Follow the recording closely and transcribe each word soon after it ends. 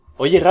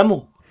Oye,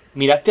 Ramu,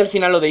 ¿miraste al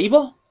final lo de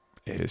Ivo?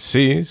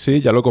 Sí,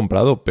 ya lo he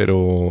comprado,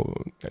 pero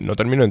no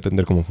termino de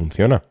entender cómo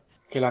funciona.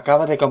 ¿Que lo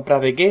acabas de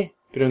comprar de qué?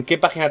 ¿Pero en qué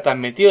página te has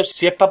metido?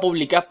 Si es para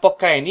publicar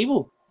podcast en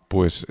ebook.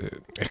 Pues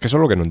es que eso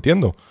es lo que no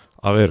entiendo.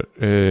 A ver,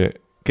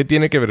 ¿qué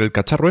tiene que ver el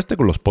cacharro este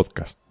con los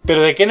podcasts?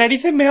 ¿Pero de qué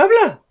narices me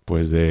hablas?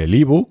 Pues del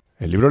ebook,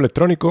 el libro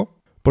electrónico.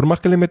 Por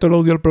más que le meto el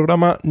audio al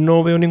programa,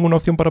 no veo ninguna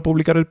opción para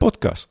publicar el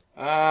podcast.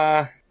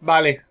 Ah,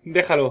 vale,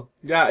 déjalo.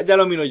 Ya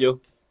lo miro yo.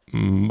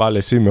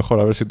 Vale, sí,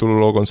 mejor, a ver si tú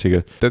lo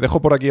consigues. Te dejo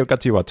por aquí el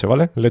cachivache,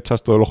 ¿vale? Le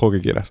echas todo el ojo que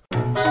quieras.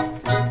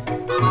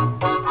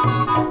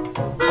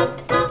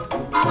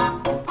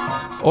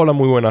 Hola,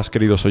 muy buenas,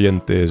 queridos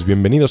oyentes.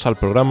 Bienvenidos al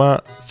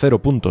programa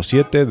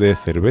 0.7 de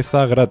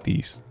Cerveza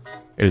Gratis.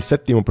 El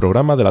séptimo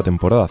programa de la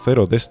temporada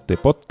 0 de este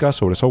podcast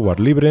sobre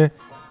software libre,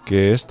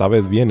 que esta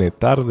vez viene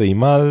tarde y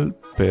mal,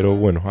 pero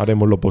bueno,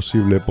 haremos lo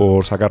posible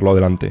por sacarlo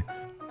adelante.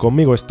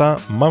 Conmigo está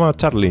Mama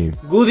Charlie.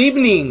 Good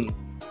evening.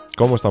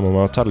 ¿Cómo estamos,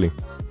 Mama Charlie?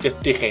 Yo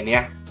estoy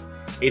genial.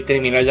 He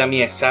terminado ya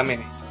mis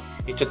exámenes.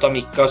 He hecho todas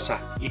mis cosas.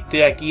 Y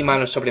estoy aquí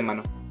mano sobre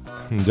mano.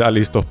 Ya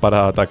listos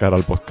para atacar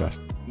al podcast.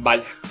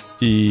 Vaya.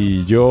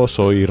 Y yo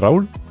soy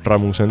Raúl,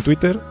 Ramus en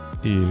Twitter,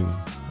 y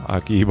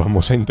aquí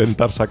vamos a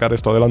intentar sacar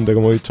esto adelante,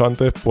 como he dicho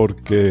antes,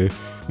 porque,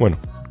 bueno,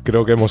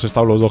 creo que hemos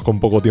estado los dos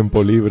con poco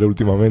tiempo libre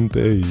últimamente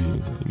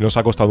y nos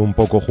ha costado un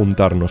poco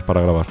juntarnos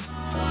para grabar.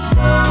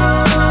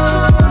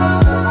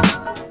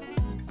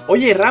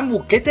 Oye,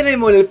 Ramu, ¿qué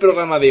tenemos en el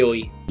programa de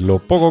hoy? Lo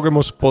poco que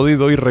hemos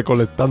podido ir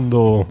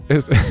recolectando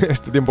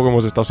este tiempo que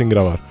hemos estado sin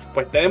grabar.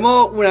 Pues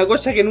tenemos una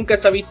cosa que nunca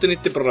se ha visto en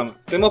este programa.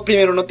 Tenemos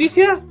primero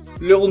noticias,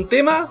 luego un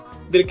tema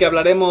del que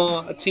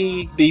hablaremos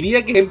así,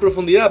 diría que en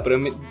profundidad, pero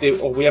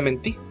os voy a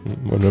mentir.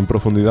 Bueno, en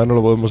profundidad no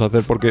lo podemos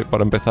hacer porque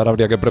para empezar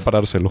habría que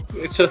preparárselo.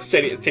 Eso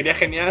sería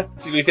genial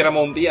si lo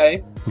hiciéramos un día,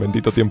 ¿eh?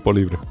 Bendito tiempo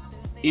libre.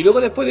 Y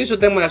luego después de eso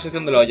tenemos la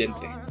sección de los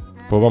oyentes.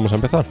 Pues vamos a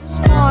empezar.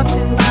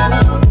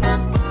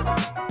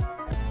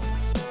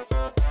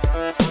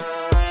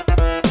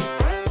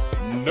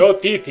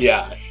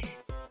 Noticias.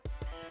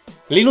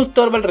 Linus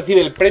Torvalds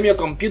recibe el premio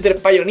Computer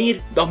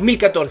Pioneer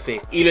 2014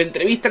 y lo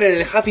entrevistan en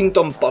el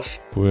Huffington Post.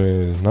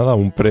 Pues nada,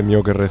 un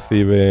premio que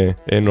recibe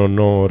en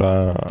honor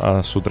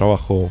a su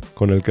trabajo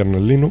con el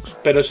kernel Linux.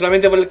 Pero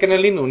solamente por el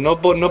kernel Linux,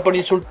 no por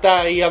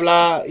insultar y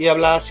hablar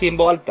así en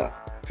voz alta.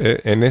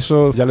 En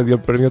eso ya le dio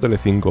el premio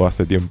Telecinco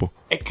hace tiempo.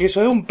 Es que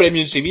eso es un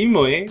premio en sí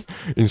mismo, ¿eh?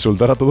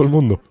 Insultar a todo el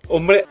mundo.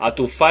 Hombre, a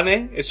tus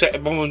fans, eso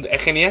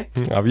es genial.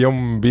 Había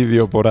un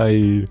vídeo por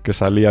ahí que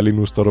salía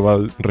Linus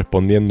Torvalds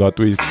respondiendo a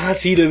tweets. Ah,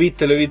 sí, lo he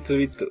visto.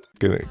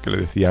 Que le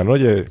decían,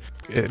 oye,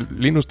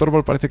 Linus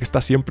Torvalds parece que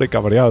está siempre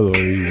cabreado.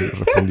 Y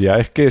respondía,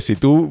 es que si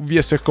tú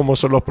vieses cómo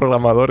son los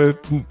programadores,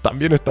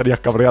 también estarías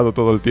cabreado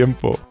todo el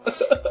tiempo.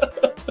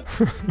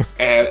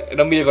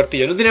 Era un vídeo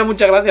cortillo. No tenía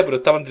mucha gracia, pero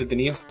estaba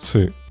entretenido.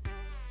 Sí.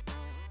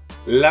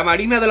 La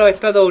Marina de los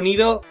Estados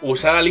Unidos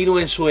usará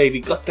Linux en sus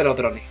helicópteros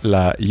drones.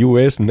 La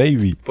US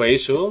Navy.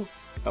 Pues eso,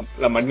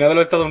 la Marina de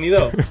los Estados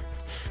Unidos.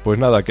 Pues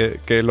nada,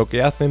 que lo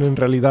que hacen en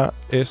realidad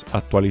es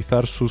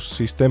actualizar sus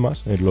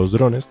sistemas en los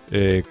drones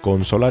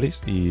con Solaris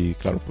y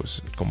claro,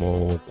 pues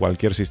como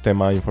cualquier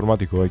sistema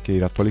informático hay que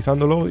ir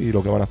actualizándolo y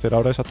lo que van a hacer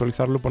ahora es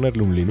actualizarlo y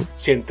ponerle un Linux.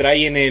 Si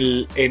entráis en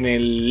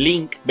el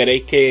link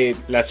veréis que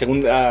la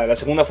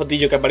segunda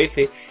fotillo que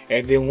aparece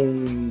es de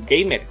un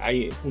gamer.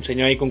 Hay un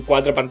señor ahí con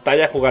 4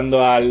 pantallas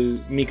jugando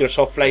al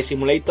Microsoft Flight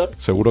Simulator.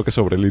 Seguro que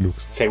sobre Linux.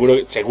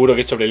 Seguro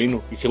que es sobre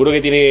Linux. Y seguro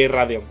que tiene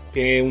Radeon.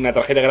 Tiene una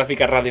tarjeta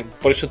gráfica Radeon.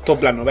 Por eso es todo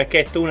plano. ¿Ves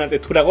que esto es una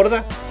textura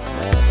gorda?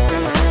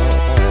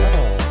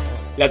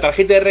 La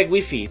tarjeta de red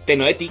Wi-Fi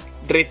Tenoetic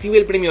recibe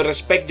el premio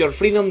Respect Your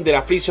Freedom de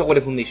la Free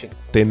Software Foundation.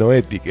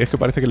 Tenoetic, es que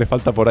parece que le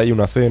falta por ahí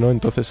una C, ¿no?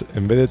 Entonces,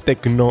 en vez de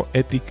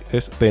Tecnoetic,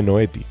 es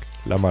Tenoetic,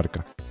 la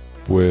marca.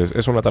 Pues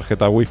es una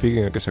tarjeta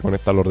Wi-Fi que se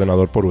conecta al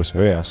ordenador por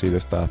USB, así de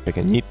estas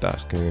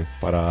pequeñitas, que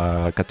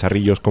para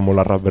cacharrillos como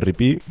la Raspberry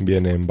Pi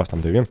vienen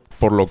bastante bien.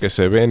 Por lo que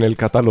se ve en el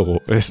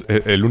catálogo, es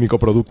el único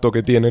producto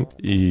que tienen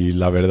y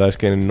la verdad es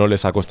que no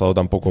les ha costado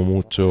tampoco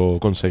mucho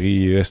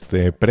conseguir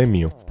este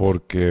premio,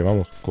 porque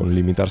vamos, con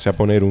limitarse a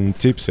poner un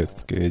chipset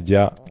que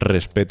ya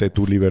respete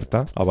tu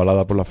libertad,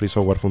 avalada por la Free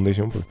Software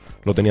Foundation, pues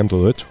lo tenían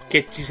todo hecho.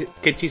 ¿Qué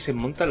chipset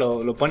monta?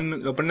 ¿Lo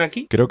ponen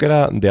aquí? Creo que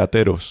era de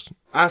Ateros.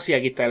 Ah, sí,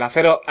 aquí está, el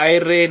Acero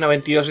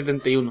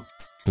AR9271.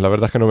 La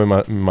verdad es que no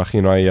me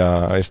imagino ahí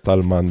a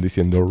Stallman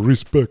diciendo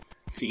Respect.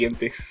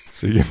 Siguiente.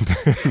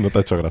 No te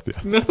ha hecho gracia.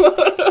 No.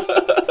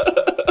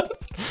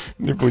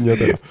 Ni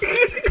puñetera.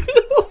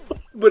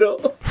 Bro.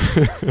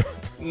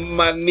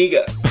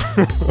 Maniga.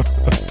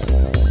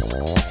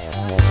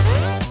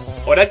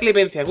 Oracle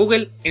vence a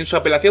Google en su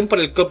apelación por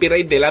el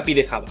copyright del API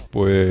de Java.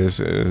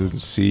 Pues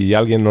si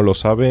alguien no lo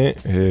sabe,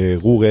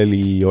 Google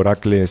y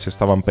Oracle se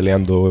estaban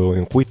peleando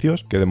en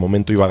juicios, que de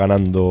momento iba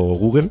ganando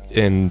Google,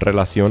 en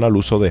relación al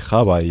uso de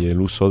Java y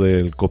el uso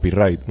del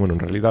copyright. Bueno, en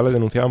realidad le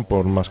denunciaban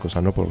por más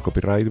cosas, ¿no? Por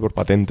copyright, por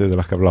patentes de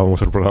las que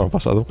hablábamos el programa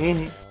pasado.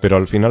 Pero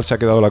al final se ha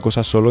quedado la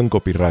cosa solo en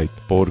copyright,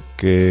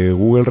 porque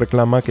Google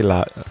reclama que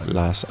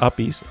las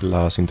APIs,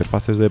 las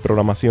interfaces de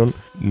programación,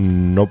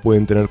 no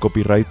pueden tener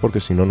copyright porque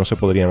si no, no se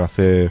podrían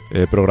hacer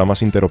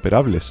programas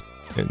interoperables.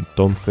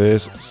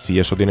 Entonces, si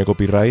eso tiene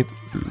copyright,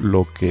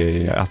 lo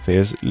que hace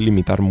es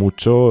limitar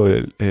mucho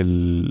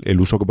el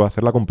uso que puede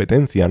hacer la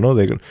competencia, ¿no?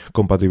 De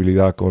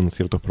compatibilidad con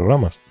ciertos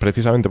programas.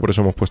 Precisamente por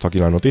eso hemos puesto aquí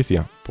la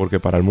noticia, porque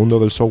para el mundo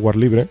del software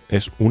libre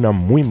es una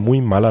muy, muy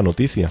mala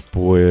noticia.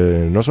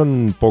 Pues no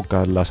son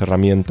pocas las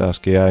herramientas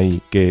que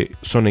hay que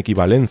son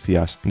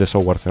equivalencias de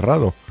software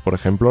cerrado. Por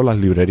ejemplo, las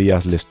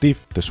librerías Lestif,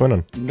 ¿te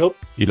suenan? No.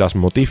 Y las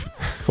Motif,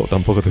 o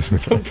tampoco te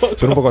suenan.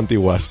 Son un poco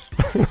antiguas.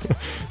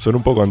 Son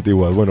un poco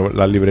antiguas. Bueno,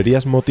 las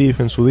librerías Motif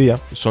en su día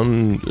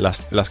son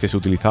las que se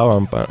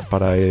utilizaban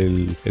para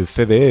el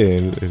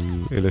CDE,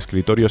 el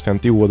escritorio este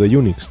antiguo de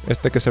Unix,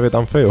 este que se ve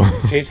tan feo.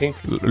 Sí, sí.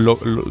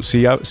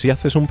 Si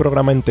haces un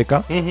programa en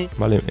TK,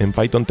 ¿vale? En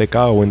Python TK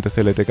o en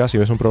TCL/TK, si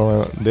ves un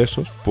programa de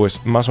esos,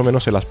 pues más o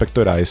menos el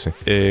aspecto era ese.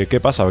 ¿Qué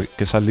pasa?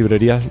 Que esas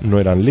librerías no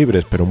eran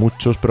libres, pero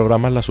muchos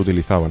programas las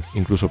utilizaban,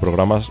 incluso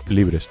programas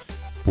libres.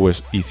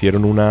 Pues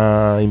hicieron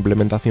una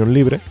implementación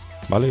libre,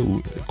 ¿vale?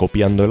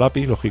 Copiando el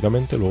API,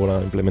 lógicamente, luego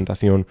la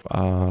implementación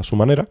a su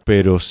manera,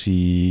 pero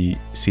si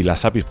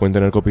las APIs pueden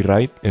tener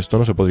copyright, esto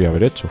no se podría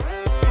haber hecho.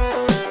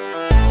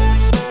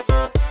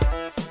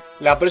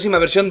 La próxima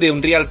versión de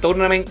Unreal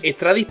Tournament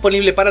estará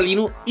disponible para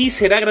Linux y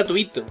será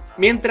gratuito,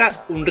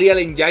 mientras Unreal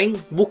Engine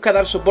busca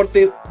dar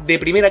soporte de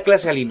primera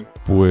clase a Linux.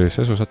 Pues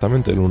eso,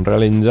 exactamente. El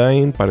Unreal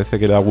Engine parece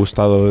que le ha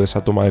gustado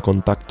esa toma de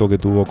contacto que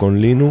tuvo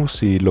con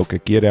Linux y lo que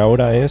quiere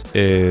ahora es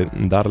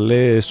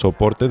darle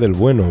soporte del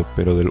bueno,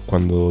 pero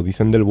cuando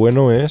dicen del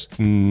bueno es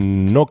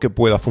no que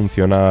pueda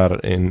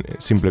funcionar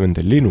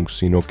simplemente en Linux,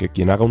 sino que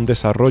quien haga un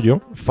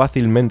desarrollo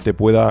fácilmente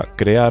pueda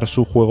crear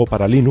su juego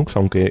para Linux,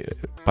 aunque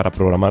para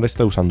programar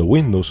esté usando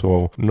Windows,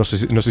 o no sé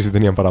si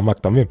tenían para Mac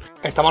también.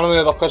 Estamos hablando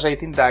de dos cosas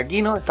distintas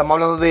aquí, ¿no? Estamos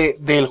hablando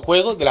del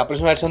juego, de la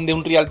próxima versión de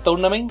Unreal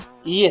Tournament,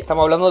 y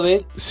estamos hablando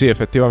de... Sí,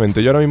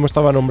 efectivamente. Yo ahora mismo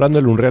estaba nombrando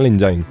el Unreal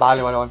Engine.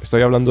 Vale.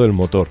 Estoy hablando del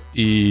motor.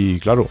 Y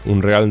claro,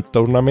 Unreal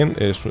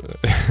Tournament es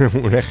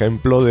un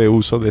ejemplo de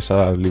uso de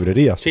esas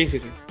librerías. Sí.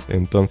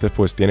 Entonces,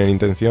 pues tienen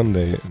intención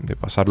de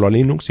pasarlo a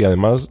Linux y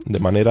además de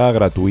manera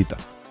gratuita.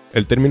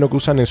 El término que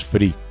usan es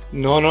free.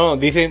 No,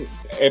 dicen...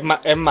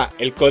 Es más,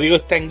 el código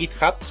está en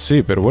GitHub.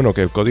 Sí, pero bueno,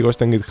 que el código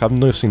esté en GitHub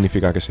no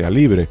significa que sea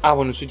libre. Ah,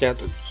 bueno, eso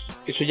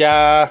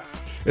ya...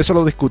 Eso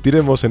lo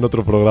discutiremos en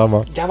otro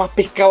programa. Ya me has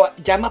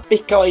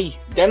pescado ahí.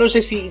 Ya no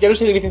sé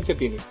qué licencia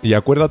tiene. Y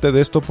acuérdate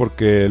de esto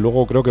porque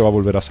luego creo que va a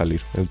volver a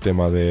salir el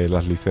tema de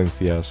las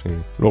licencias.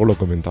 Luego lo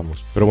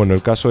comentamos. Pero bueno,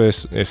 el caso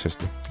es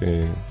este.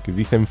 Que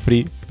dicen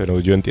free, pero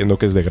yo entiendo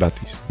que es de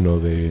gratis, no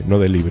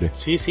de libre.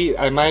 Sí.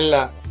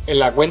 Además en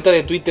la cuenta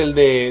de Twitter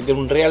de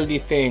Unreal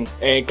dicen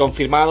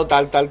confirmado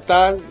tal.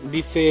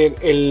 Dice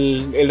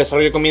el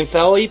desarrollo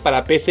comienza hoy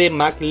para PC,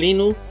 Mac,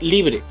 Linux,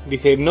 libre.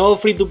 Dice no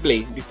free to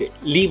play. Dice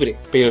libre.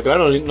 Pero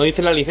claro, no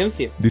dice la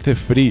licencia. Dice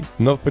free,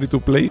 no free to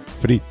play,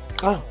 free.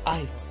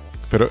 Ay.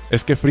 Pero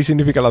es que free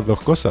significa las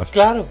dos cosas.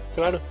 Claro.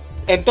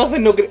 Entonces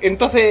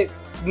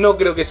no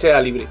creo que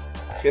sea libre.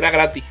 Será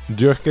gratis.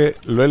 Yo es que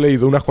lo he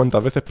leído unas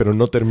cuantas veces, pero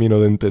no termino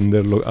de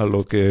entender a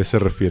lo que se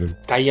refieren.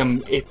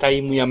 Está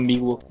ahí muy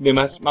ambiguo.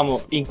 Además,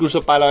 vamos,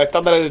 incluso para los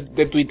estándares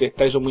de Twitter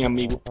está eso muy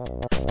ambiguo.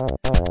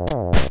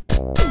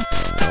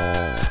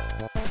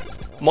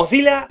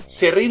 Mozilla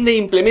se rinde e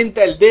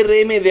implementa el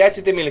DRM de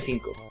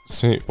HTML5.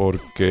 Sí,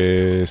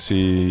 porque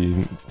si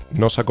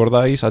no os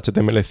acordáis,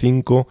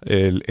 HTML5,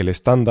 el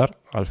estándar,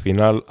 al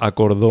final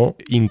acordó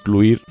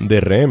incluir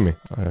DRM,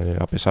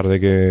 a pesar de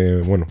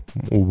que, bueno,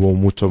 hubo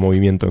mucho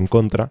movimiento en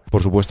contra.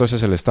 Por supuesto, ese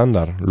es el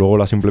estándar. Luego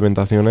las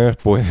implementaciones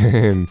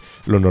pueden,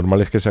 lo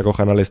normal es que se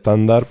acojan al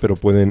estándar, pero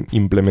pueden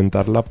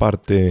implementar la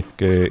parte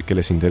que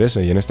les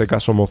interese. Y en este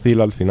caso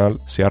Mozilla al final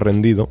se ha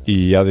rendido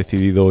y ha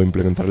decidido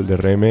implementar el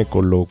DRM,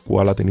 con lo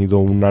cual ha tenido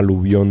un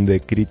aluvión de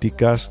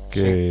críticas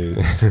que,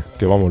 sí.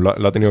 Que vamos,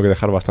 lo ha tenido que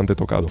dejar bastante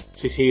tocado.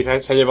 Sí, se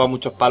ha llevado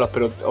muchos palos,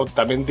 pero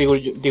también digo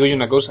yo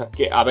una cosa,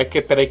 que a ver qué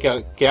esperáis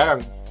que hagan.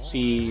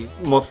 Si,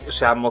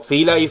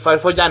 Mozilla y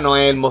Firefox ya no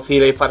es el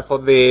Mozilla y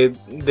Firefox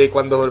de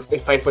cuando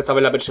Firefox estaba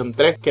en la versión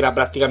 3, que era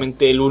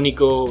prácticamente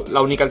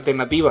la única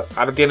alternativa.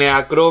 Ahora tiene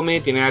a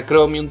Chrome, tiene a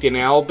Chromium,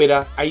 tiene a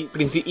Opera,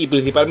 y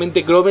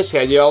principalmente Chrome se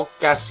ha llevado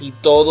casi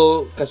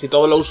todos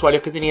los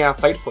usuarios que tenía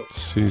Firefox.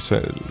 Sí,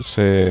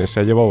 se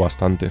ha llevado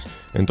bastantes.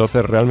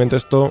 Entonces realmente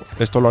esto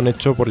lo han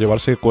hecho por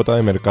llevarse cuota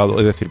de mercado,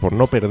 es decir, por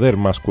no perder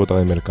más cuota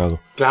de mercado.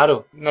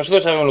 Claro,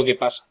 nosotros sabemos lo que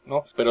pasa,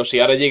 ¿no? Pero si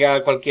ahora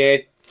llega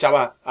cualquier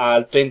chaval,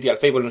 al 30 y al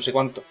Facebook, no sé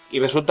cuánto, y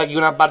resulta que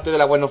una parte de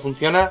la web no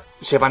funciona,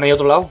 se van a ir a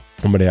otro lado.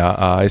 Hombre,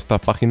 a estas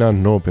páginas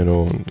no,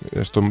 pero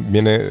esto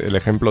viene, el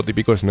ejemplo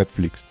típico es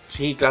Netflix.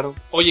 Sí, claro.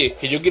 Oye,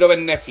 que yo quiero ver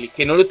Netflix,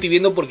 que no lo estoy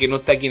viendo porque no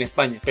está aquí en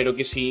España, pero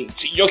que si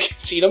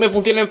no me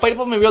funciona en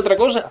Firefox me veo otra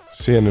cosa.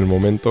 Sí, en el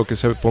momento que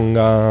se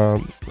ponga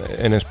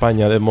en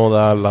España de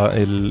moda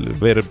el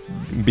ver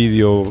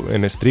vídeo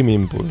en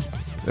streaming, pues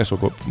eso,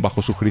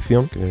 bajo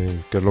suscripción,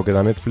 que es lo que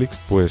da Netflix,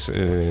 pues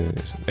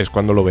es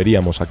cuando lo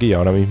veríamos aquí.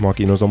 Ahora mismo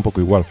aquí nos da un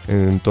poco igual.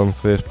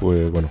 Entonces,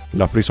 pues bueno,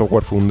 la Free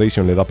Software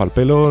Foundation le da pa'l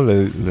pelo,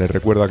 le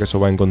recuerda que eso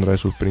va en contra de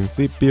sus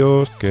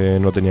principios, que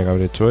no tenía que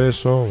haber hecho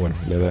eso, bueno,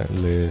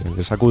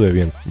 le sacude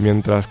bien.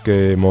 Mientras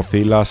que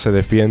Mozilla se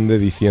defiende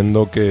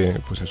diciendo que,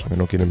 pues eso, que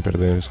no quieren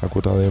perder esa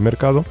cuota de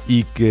mercado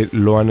y que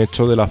lo han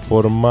hecho de la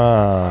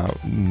forma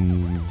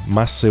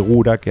más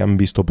segura que han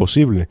visto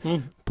posible.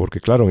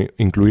 Porque claro,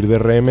 incluir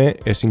DRM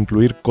es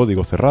incluir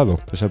código cerrado.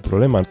 Ese es el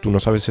problema. Tú no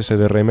sabes ese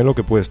DRM lo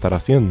que puede estar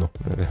haciendo.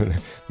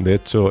 De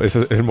hecho,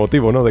 ese es el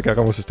motivo, ¿no?, de que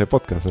hagamos este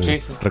podcast. Sí.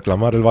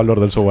 Reclamar el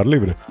valor del software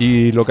libre.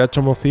 Y lo que ha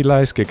hecho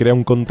Mozilla es que crea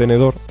un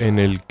contenedor en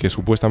el que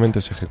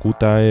supuestamente se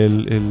ejecuta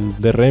el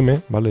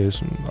DRM, ¿vale?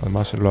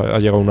 Además, ha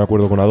llegado a un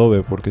acuerdo con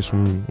Adobe porque es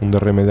un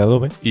DRM de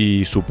Adobe.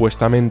 Y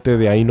supuestamente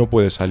de ahí no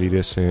puede salir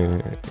ese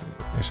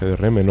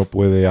DRM, no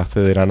puede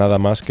acceder a nada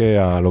más que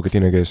a lo que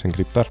tiene que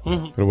desencriptar.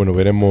 Pero bueno,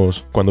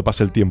 veremos, cuando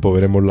pase el tiempo,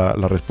 veremos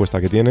la respuesta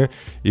que tiene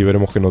y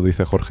veremos qué nos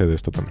dice Jorge de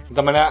esto también. De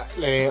todas maneras,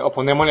 os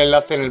pondremos el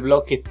enlace en el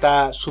blog, que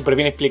está súper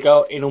bien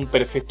explicado en un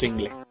perfecto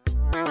inglés.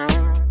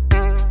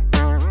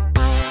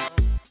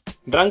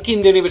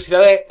 Ranking de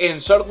universidades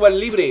en software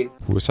libre.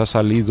 Pues ha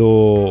salido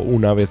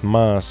una vez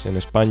más en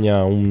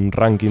España un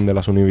ranking de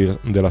las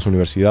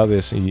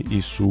universidades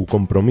y su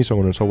compromiso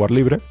con el software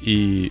libre.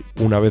 Y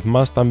una vez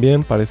más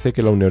también parece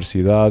que la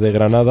Universidad de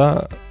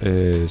Granada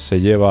se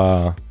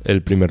lleva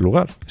el primer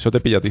lugar. Eso te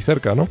pilla a ti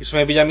cerca, ¿no? Eso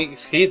me pilla a mí,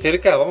 sí,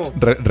 cerca, vamos.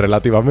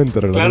 Relativamente.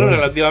 Claro,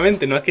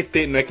 relativamente. No es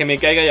que me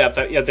caiga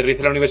y aterrice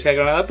en la Universidad de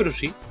Granada, pero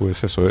sí.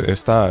 Pues eso,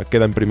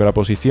 queda en primera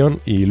posición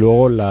y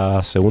luego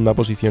la segunda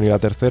posición y la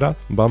tercera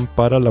van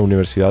para la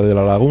Universidad de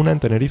La Laguna en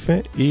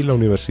Tenerife y la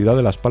Universidad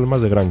de Las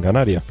Palmas de Gran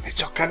Canaria.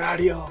 ¡Hechos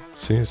canarios!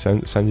 Sí, se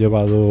han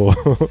llevado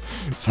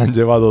se han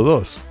llevado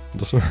dos.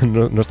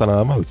 No está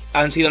nada mal.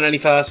 Han sido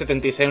analizadas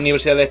 76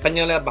 universidades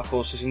españolas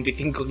bajo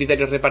 65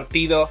 criterios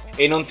repartidos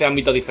en 11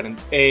 ámbitos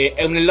diferentes.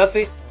 Es un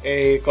enlace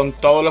con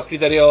todos los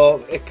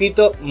criterios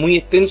escritos, muy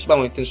extenso,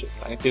 tan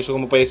extenso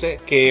como puede ser,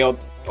 que os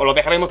lo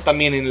dejaremos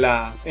también en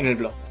el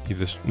blog. Y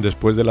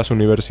después de las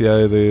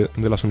universidades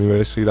de las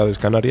universidades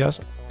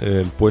canarias,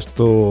 el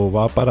puesto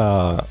va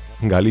para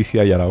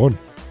Galicia y Aragón.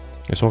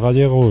 Esos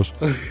gallegos.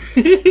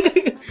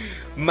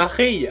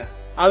 Majeia,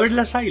 a ver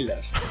las ailas.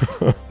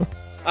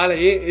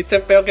 Vale, ese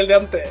es peor que el de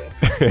antes.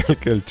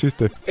 el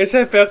chiste.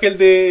 Ese es peor que el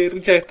de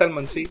Richard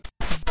Stallman, sí.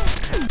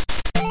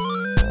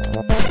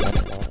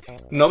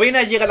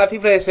 Novena llega a la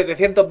cifra de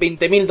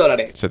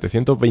 $720.000.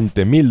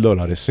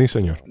 $720.000, sí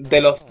señor. De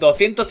los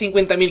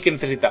 250.000 que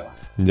necesitaba.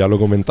 Ya lo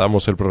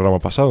comentamos el programa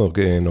pasado,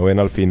 que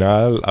Novena al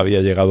final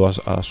había llegado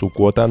a su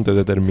cuota antes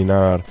de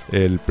terminar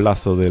el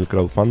plazo del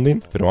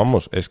crowdfunding. Pero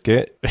vamos, es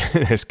que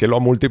lo ha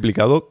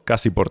multiplicado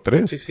casi por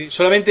 3. Sí.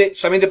 Solamente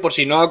por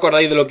si no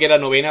acordáis de lo que era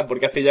Novena,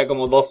 porque hace ya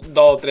como 2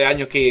 o 3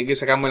 años que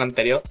sacamos el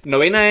anterior.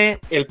 Novena es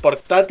el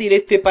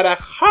portátil para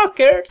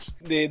hackers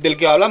del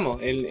que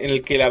hablamos, en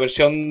el que la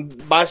versión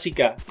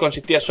básica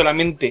consistía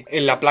solamente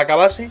en la placa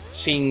base,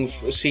 sin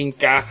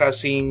caja,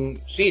 sin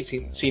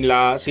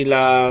la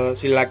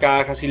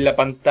caja, sin la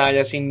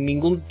pantalla, sin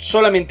ningún,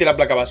 solamente la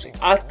placa base.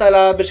 Hasta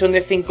la versión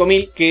de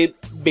 5000 que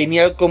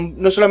venía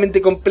no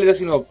solamente completa,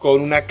 sino con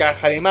una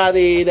caja de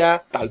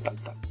madera, tal.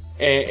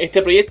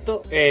 Este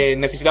proyecto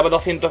necesitaba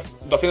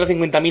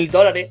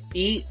 $250.000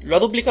 y lo ha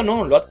duplicado,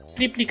 no, lo ha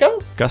triplicado.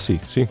 Casi,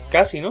 sí.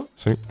 Casi, ¿no?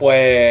 Sí.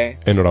 Pues...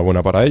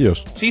 enhorabuena para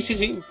ellos.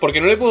 Sí, porque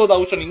no le puedo dar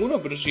uso a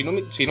ninguno, pero si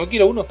no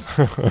quiero uno.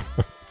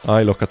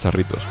 Ay, los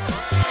cacharritos.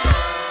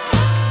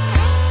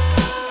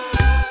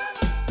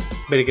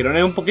 ¿Bergerón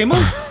es un Pokémon?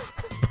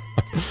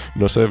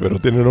 No sé, pero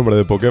tiene nombre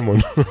de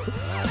Pokémon.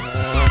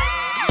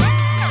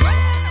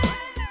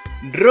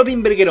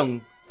 Robin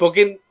Bergerón,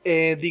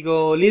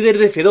 líder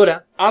de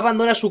Fedora,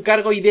 abandona su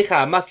cargo y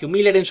deja a Matthew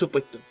Miller en su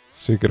puesto.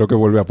 Sí, creo que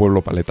vuelve a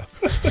Pueblo Paleta.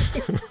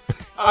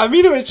 A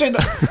mí no me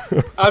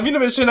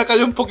suena que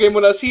haya un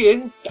Pokémon así,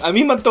 ¿eh? A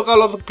mí me han tocado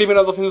los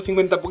primeros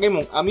 250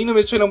 Pokémon. A mí no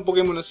me suena un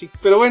Pokémon así,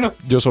 pero bueno.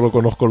 Yo solo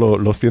conozco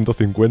los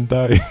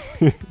 150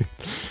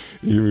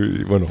 y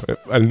bueno,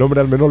 el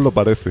nombre al menos lo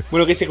parece.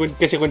 Bueno, ¿qué se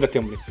cuenta este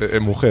hombre?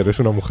 Es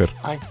una mujer.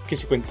 Ay, ¿qué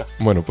se cuenta?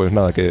 Bueno, pues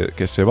nada,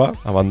 que se va,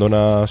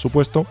 abandona su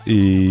puesto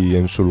y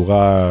en su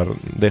lugar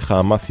deja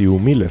a Matthew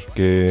Miller,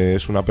 que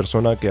es una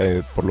persona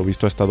que por lo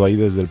visto ha estado ahí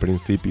desde el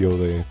principio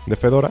de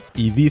Fedora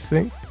y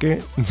dice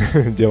que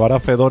llevará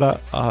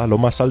Fedora a lo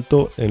más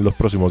alto en los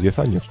próximos 10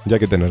 años, ya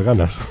que tener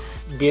ganas.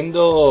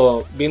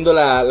 Viendo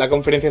la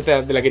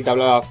conferencia de la que te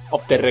hablaba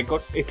off the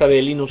record, esta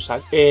de Linux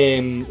Hack,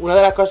 una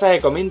de las cosas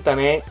que comentan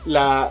es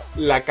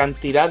la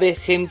cantidad de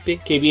gente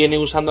que viene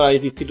usando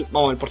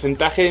el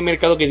porcentaje de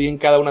mercado que tienen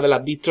cada una de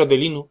las distros de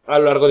Linux a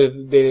lo largo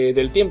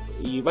del tiempo.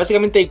 Y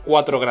básicamente hay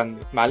 4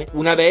 grandes, ¿vale?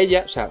 Una de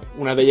ellas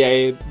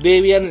es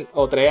Debian,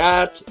 otra es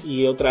Arch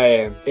y otra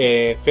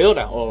es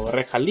Fedora o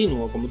Red Hat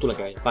Linux o como tú la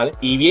quieras, ¿vale?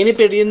 Y viene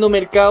perdiendo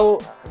mercado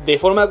de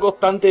forma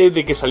constante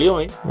desde que salió,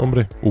 ¿eh?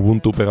 Hombre,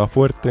 Ubuntu pega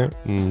fuerte,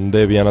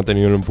 Debian ha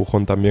tenido el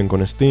empujón también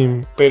con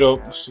Steam. Pero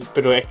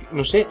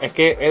no sé, es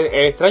que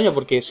es extraño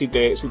porque si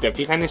te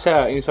fijas en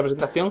esa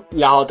presentación,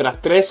 las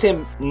otras 3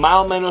 más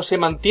o menos se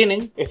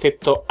mantienen,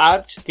 excepto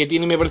Arch, que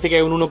tiene, me parece que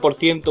hay un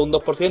 1%, un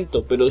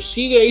 2%, pero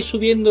sigue ahí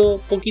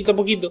subiendo poquito a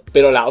poquito.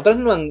 Pero las otras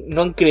no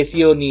han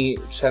crecido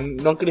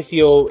no han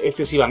crecido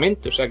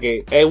excesivamente, o sea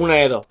que es una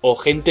de dos. O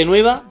gente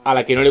nueva a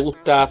la que no le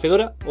gusta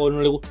Fedora, o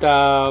no le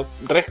gusta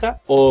Red Hat,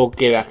 o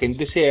que la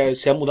gente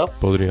se ha mudado.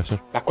 Podría ser.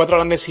 Las 4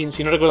 grandes,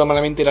 si no recuerdo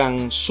malamente,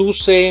 eran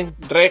SUSE,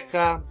 Red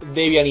Hat,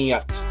 Debian y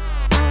Arch.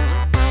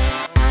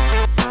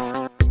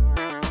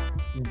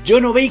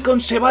 John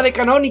Bacon se va de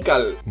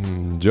Canonical.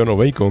 John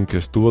Bacon, que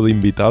estuvo de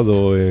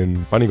invitado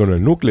en Pánico en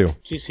el Núcleo.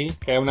 Sí,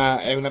 que es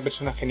una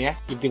persona genial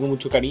y tengo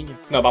mucho cariño.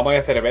 Nos vamos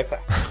a cerveza.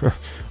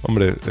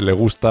 Hombre, ¿le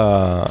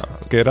gusta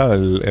qué era?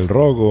 ¿El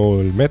rock o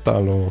el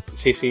metal? O...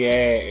 Sí, es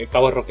el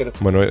pavo rockero.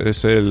 Bueno,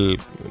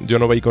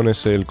 John Bacon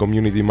es el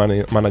community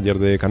manager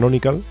de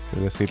Canonical,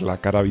 es decir, la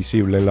cara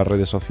visible en las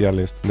redes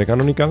sociales de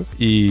Canonical,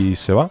 y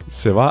se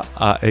va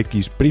a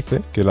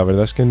Xprize, que la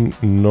verdad es que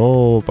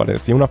no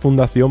parecía una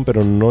fundación,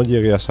 pero no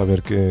llegué a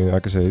saber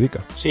a qué se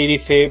dedica. Sí,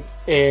 dice...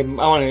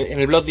 en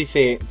el blog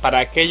dice, para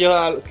aquellos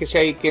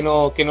que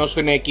no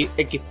suene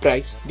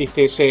Xprize,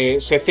 dice,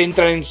 se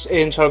centra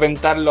en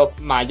solventar los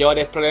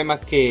mayores problemas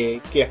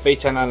que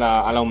acechan a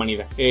la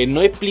humanidad.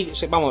 Lo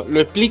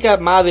explica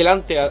más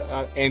adelante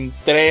en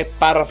 3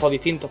 párrafos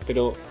distintos,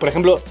 pero, por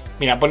ejemplo,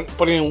 mira,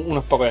 ponen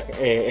unos pocos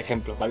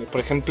ejemplos, ¿vale? Por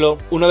ejemplo,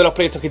 uno de los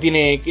proyectos que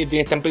tiene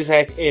esta empresa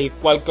es el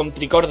Qualcomm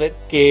Tricorder,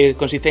 que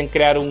consiste en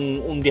crear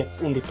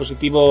un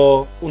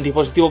dispositivo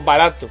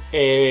barato,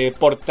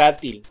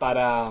 portátil,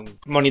 para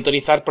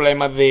monitorizar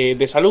problemas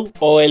de salud,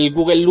 o el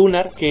Google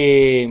Lunar,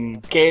 que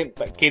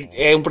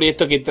es un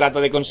proyecto que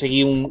trata de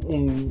conseguir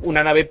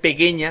una nave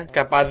pequeña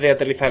capaz de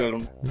aterrizar en la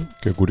luna.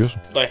 Qué curioso.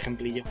 2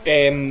 ejemplillos.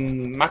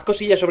 Más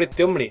cosillas sobre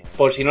este hombre.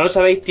 Por si no lo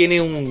sabéis, tiene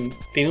un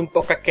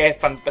podcast que es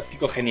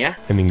fantástico, genial.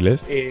 ¿En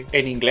inglés?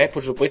 En inglés,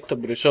 por supuesto,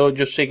 pero eso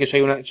yo sé que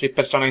sois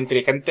personas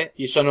inteligentes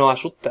y eso nos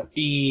asusta.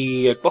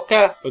 Y el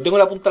podcast lo tengo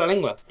en la punta de la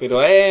lengua,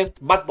 pero es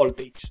Bad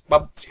Voltage.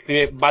 Se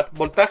escribe Bad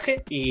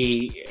Voltage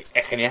y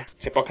es genial.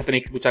 Ese podcast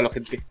tenéis que escucharlo,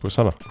 gente. Pues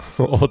hala,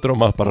 otro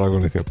más para la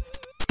colección.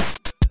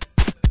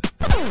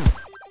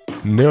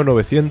 Neo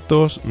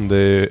 900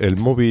 del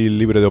móvil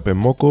libre de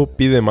OpenMoko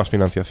pide más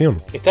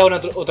financiación. Esta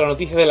es otra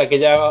noticia de la que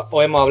ya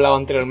os hemos hablado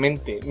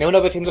anteriormente. Neo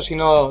 900,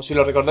 si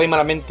lo recordáis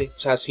malamente, o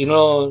sea, si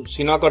no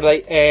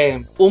acordáis,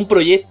 es un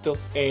proyecto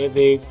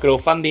de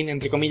crowdfunding,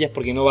 entre comillas,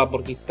 porque no va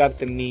por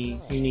Kickstarter ni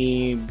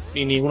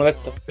ninguno de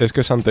estos. Es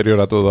que es anterior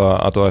a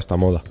toda esta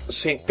moda.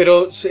 Sí,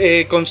 pero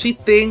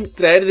consiste en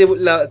traer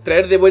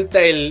de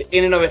vuelta el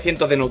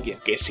N900 de Nokia,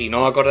 que si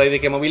no acordáis de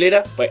qué móvil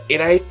era, pues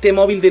era este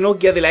móvil de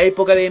Nokia de la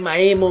época de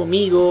Maemo,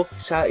 Amigo,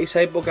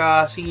 esa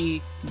época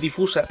así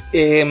difusa,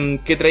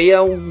 que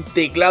traía un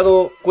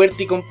teclado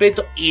QWERTY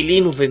completo y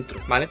Linux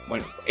dentro, ¿vale?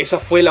 Bueno, esa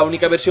fue la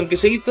única versión que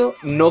se hizo.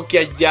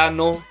 Nokia ya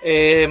no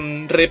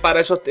repara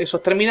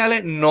esos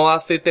terminales, no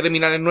hace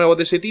terminales nuevos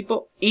de ese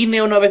tipo, y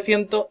Neo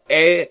 900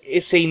 es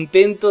ese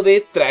intento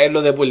de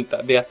traerlo de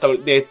vuelta, de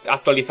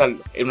actualizarlo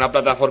en una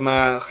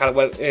plataforma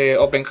hardware,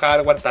 open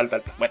hardware, tal.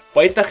 Bueno,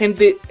 pues esta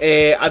gente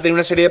ha tenido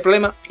una serie de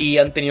problemas y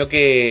han tenido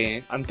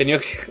que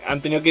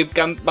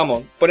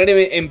poner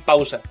en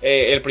pausa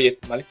el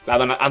proyecto, ¿vale?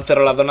 Han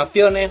cerrado las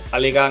donaciones,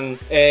 alegan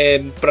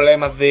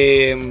problemas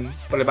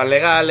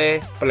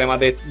legales, problemas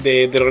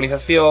de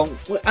organización.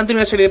 Han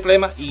tenido una serie de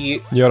problemas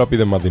y ahora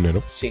piden más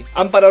dinero. Sí,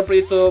 han parado el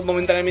proyecto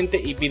momentáneamente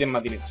y piden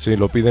más dinero. Sí,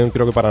 lo piden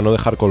creo que para no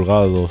dejar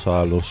colgados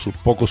a los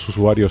pocos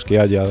usuarios que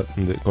haya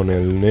con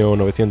el Neo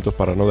 900,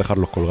 para no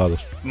dejarlos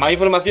colgados. Más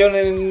información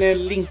en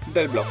el link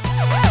del blog.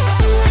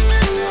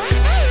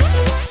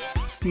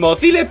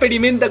 Mozilla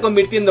experimenta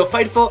convirtiendo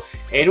Firefox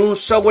en un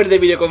software de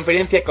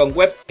videoconferencias con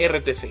web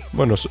RTC.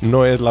 Bueno,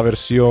 no es la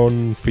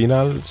versión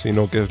final,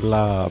 sino que es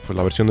la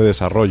versión de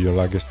desarrollo en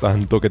la que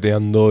están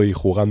toqueteando y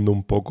jugando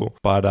un poco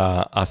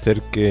para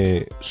hacer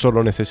que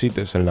solo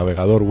necesites el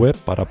navegador web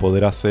para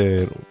poder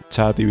hacer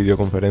chat y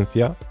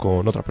videoconferencia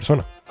con otra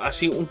persona.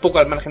 Así un poco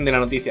al margen de la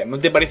noticia. ¿No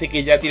te parece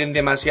que ya tienen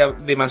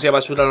demasiada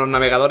basura los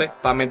navegadores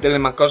para meterle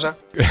más cosas?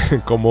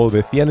 Como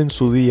decían en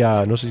su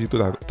día, no sé si tú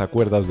te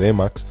acuerdas de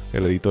Emacs,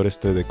 el editor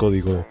este de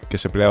código que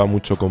se peleaba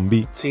mucho con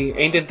Vi. Sí,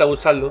 he intentado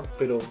usarlo,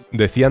 pero...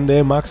 Decían de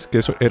Emacs que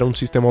eso era un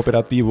sistema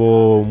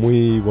operativo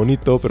muy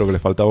bonito, pero que le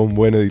faltaba un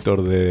buen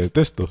editor de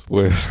textos.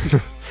 Pues...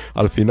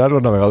 al final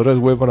los navegadores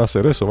web van a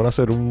ser eso, van a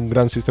ser un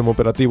gran sistema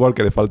operativo al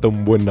que le falta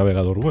un buen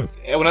navegador web.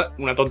 Es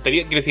una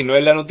tontería, quiero decir, no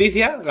es la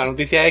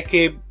noticia es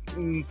que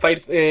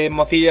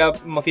Mozilla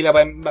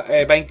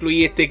va a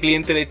incluir este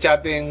cliente de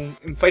chat en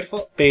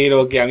Firefox,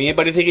 pero que a mí me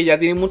parece que ya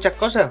tiene muchas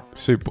cosas.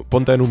 Sí,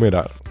 ponte a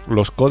enumerar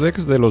los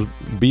códecs de los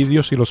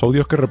vídeos y los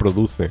audios que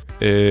reproduce,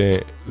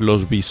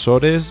 los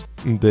visores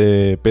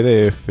de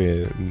PDF,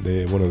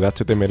 de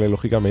HTML,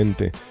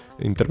 lógicamente,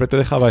 intérprete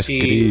de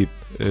JavaScript.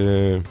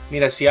 Sí.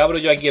 Mira, si abro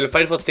yo aquí el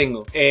Firefox,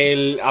 tengo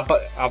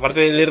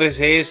aparte del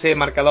RSS,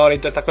 marcador y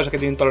todas estas cosas que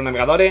tienen todos los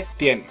navegadores,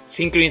 tiene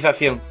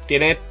sincronización,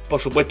 tiene por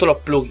supuesto los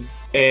plugins.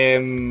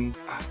 ¿Qué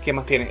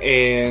más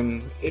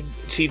tiene?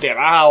 Si te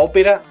vas a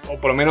Opera, o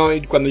por lo menos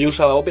cuando yo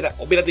usaba Opera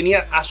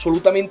tenía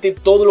absolutamente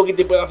todo lo que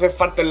te puede hacer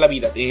falta en la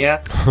vida.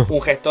 Tenía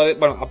un gestor de,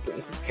 un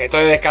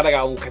gestor de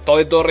descarga, un gestor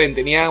de torrent,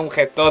 tenía un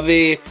gestor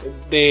de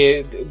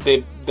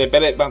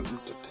PDF.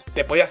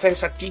 Te podía hacer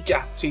esas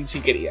chichas si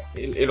querías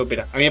el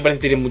Opera. A mí me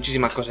parece que tiene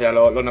muchísimas cosas ya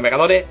los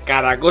navegadores.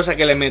 Cada cosa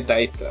que le meta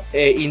extra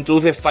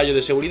introduce fallos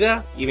de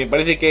seguridad. Y me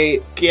parece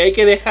que hay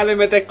que dejar de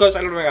meter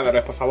cosas en los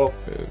navegadores, por favor.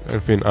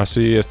 En fin,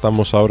 así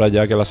estamos ahora,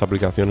 ya que las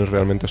aplicaciones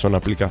realmente son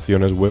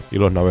aplicaciones web y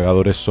los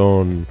navegadores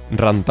son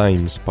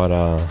runtimes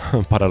para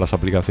las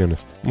aplicaciones.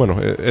 Bueno,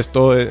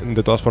 esto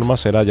de todas formas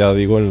será, ya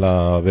digo, en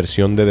la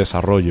versión de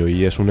desarrollo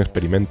y es un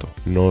experimento.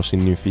 No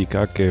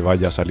significa que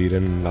vaya a salir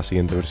en la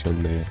siguiente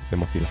versión de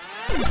Mozilla.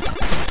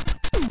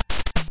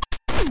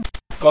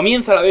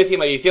 Comienza la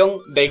 10ª edición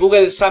de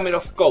Google Summer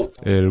of Code.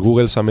 El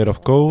Google Summer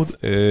of Code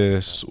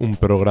es un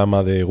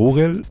programa de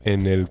Google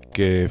en el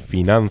que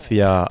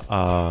financia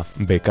a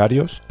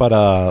becarios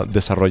para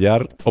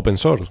desarrollar open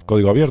source,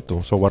 código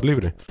abierto, software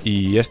libre.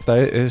 Y esta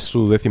es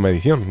su 10ª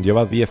edición.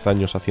 Lleva 10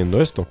 años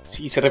haciendo esto.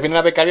 Sí, se refiere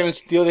a becario en el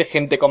sentido de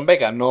gente con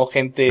beca, no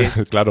gente...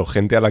 Claro,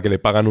 gente a la que le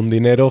pagan un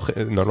dinero,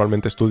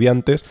 normalmente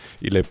estudiantes,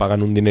 y le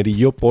pagan un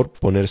dinerillo por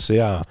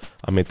ponerse a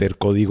meter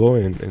código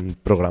en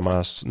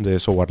programas de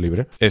software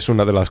libre. Es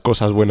una de las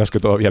cosas buenas que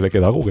todavía le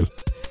queda a Google.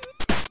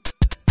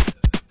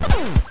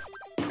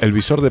 El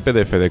visor de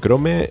PDF de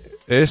Chrome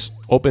es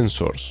open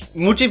source.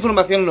 Mucha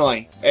información no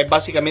hay.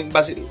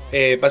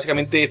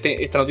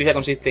 Básicamente esta noticia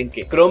consiste en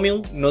que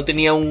Chromium no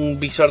tenía un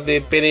visor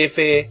de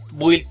PDF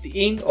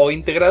built-in o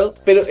integrado,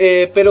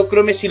 pero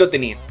Chrome sí lo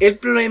tenía. El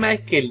problema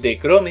es que el de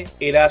Chrome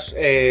era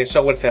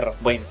software cerrado.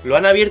 Bueno, lo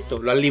han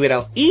abierto, lo han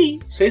liberado. Y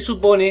se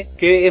supone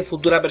que en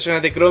futuras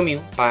versiones de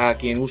Chromium, para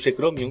quien use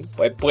Chromium,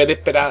 pues puede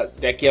esperar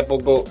de aquí a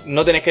poco.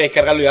 No tenés que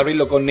descargarlo y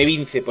abrirlo con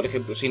Nevince, por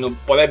ejemplo, sino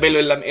podés verlo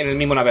en el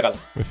mismo navegador.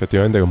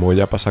 Efectivamente, como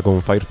ya pasa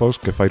con Firefox,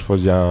 que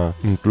Firefox ya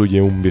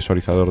incluye un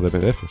visualizador de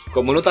PDFs.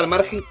 Como nota al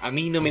margen, a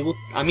mí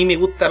me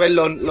gusta ver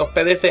los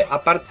PDFs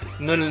aparte,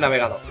 no en el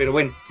navegador, pero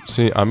bueno.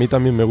 Sí, a mí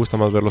también me gusta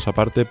más verlos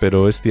aparte,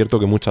 pero es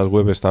cierto que muchas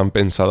webs están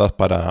pensadas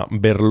para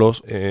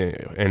verlos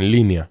en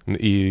línea.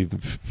 Y,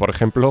 por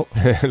ejemplo,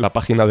 la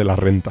página de la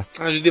renta.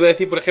 Yo te iba a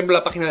decir, por ejemplo,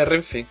 la página de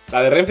Renfe.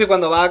 La de Renfe,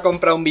 cuando vas a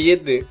comprar un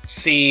billete,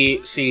 si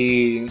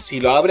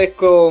lo abres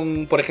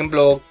con, por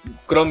ejemplo,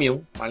 Chromium,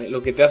 ¿vale?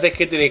 Lo que te hace es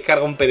que te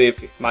descarga un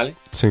PDF, ¿vale?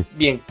 Sí.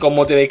 Bien,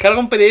 como te descarga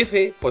un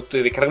PDF, pues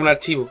te descarga un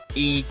archivo.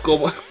 Y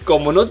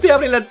como no te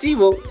abre el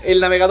archivo, el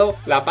navegador,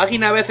 la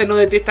página a veces no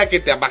detecta que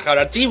te has bajado el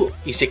archivo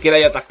y se queda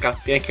ahí atascado.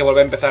 Tienes que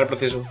volver a empezar el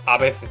proceso. A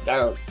veces,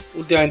 ya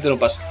últimamente no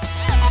pasa.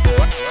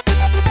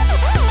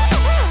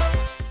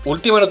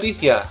 Última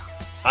noticia.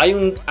 Hay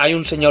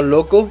un señor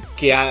loco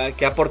que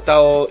ha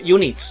portado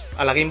Unix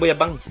a la Game Boy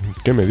Advance.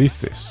 ¿Qué me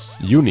dices?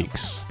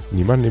 Unix,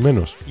 ni más ni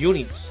menos.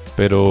 Unix.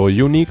 Pero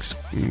Unix,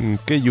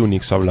 ¿qué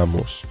Unix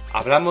hablamos?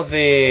 Hablamos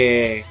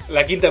de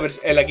la quinta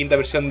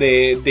versión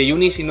de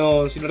Unix, si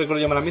no recuerdo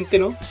yo malamente,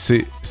 ¿no?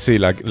 Sí,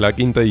 la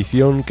quinta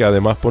edición, que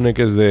además pone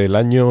que es del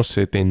año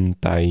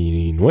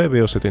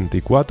 79 o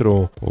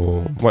 74,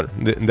 o bueno,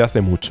 de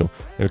hace mucho.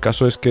 El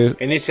caso es que...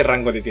 En ese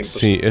rango de tiempo.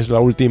 Sí, es la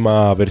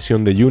última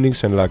versión de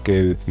Unix en la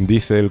que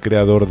dice el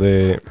creador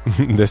de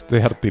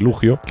este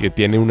artilugio que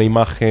tiene una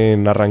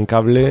imagen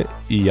arrancable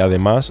y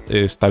además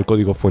está el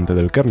código fuente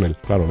del kernel.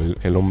 Claro,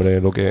 el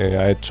hombre lo que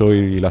ha hecho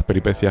y las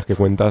peripecias que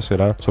cuenta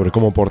será sobre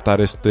cómo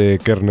portar este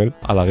kernel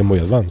a la Game Boy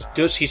Advance.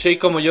 Yo, si soy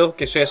como yo,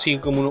 que soy así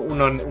como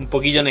un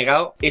poquillo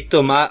negado,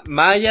 esto más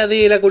allá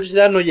de la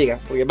curiosidad no llega,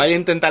 porque vaya a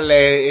intentar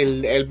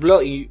leer el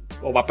blog y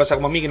o va a pasar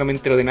como a mí, que no me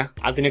entero de nada.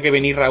 Ha tenido que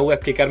venir Raúl a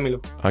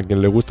explicármelo. A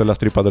quien le gusten las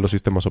tripas de los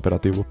sistemas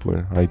operativos,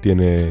 pues ahí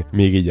tiene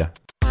mi guilla.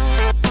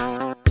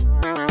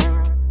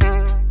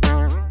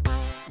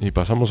 Y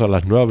pasamos a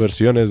las nuevas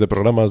versiones de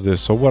programas de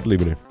software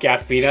libre. Que al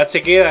final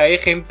se queda,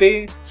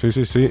 gente. Sí.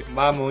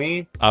 Vamos,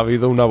 Ha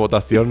habido una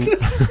votación...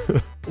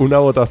 Una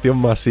votación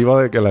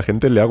masiva de que a la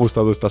gente le ha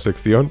gustado esta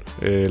sección.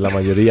 La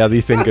mayoría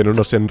dicen que no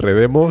nos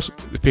enredemos.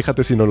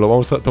 Fíjate, si nos lo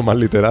vamos a tomar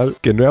literal,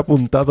 que no he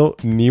apuntado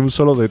ni un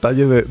solo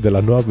detalle de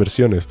las nuevas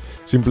versiones.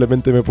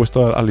 Simplemente me he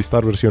puesto a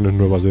listar versiones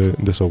nuevas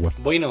de software.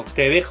 Bueno,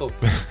 te dejo.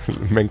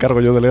 Me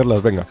encargo yo de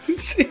leerlas, venga.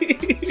 Sí.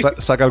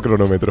 Saca el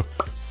cronómetro.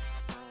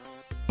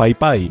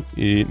 PyPy,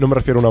 y no me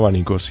refiero a un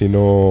abanico,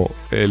 sino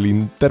el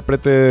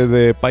intérprete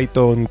de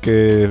Python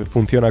que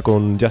funciona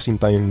con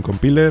Just-in-Time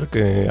Compiler,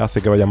 que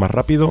hace que vaya más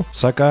rápido,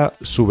 saca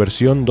su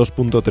versión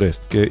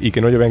 2.3, y que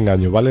no lleve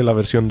engaño, ¿vale? La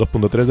versión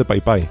 2.3 de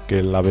PyPy,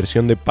 que la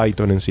versión de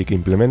Python en sí que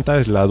implementa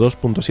es la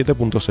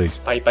 2.7.6.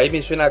 PyPy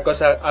me suena a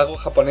cosa, algo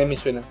japonés me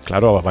suena.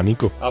 Claro,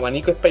 abanico.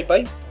 ¿Abanico es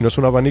PyPy? No es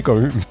un abanico,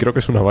 creo que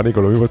es un abanico,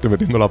 lo mismo estoy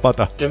metiendo la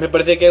pata. Yo me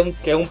parece que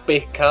es un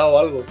pescado o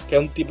algo, que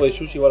es un tipo de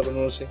sushi o algo,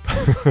 no lo sé.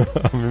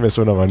 A mí me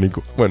suena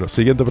abanico. Bueno,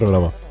 siguiente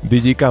programa.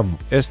 Digicam.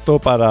 Esto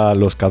para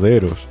los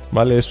caderos,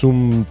 ¿vale? Es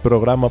un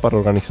programa para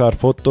organizar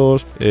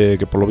fotos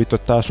que por lo visto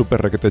está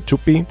súper requete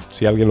chupi.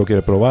 Si alguien lo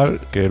quiere probar,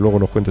 que luego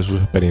nos cuente sus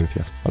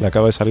experiencias. Vale,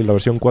 acaba de salir la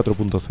versión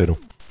 4.0.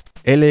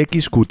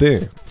 LXQT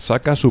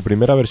saca su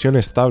primera versión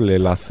estable,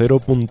 la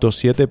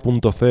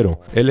 0.7.0.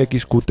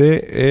 LXQT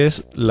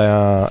es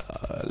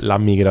la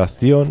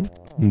migración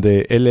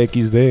de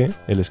LXD,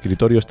 el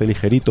escritorio este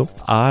ligerito,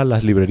 a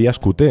las librerías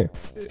Qt.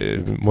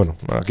 Bueno,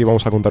 aquí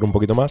vamos a contar un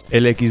poquito más.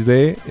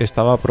 LXD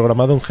estaba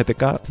programado en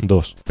GTK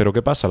 2, pero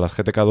 ¿qué pasa? Las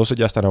GTK 2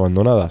 ya están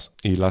abandonadas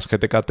y las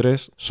GTK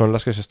 3 son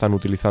las que se están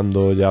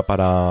utilizando ya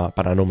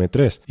para Nome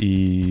 3,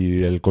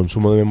 y el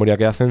consumo de memoria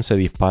que hacen se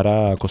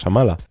dispara a cosa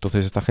mala.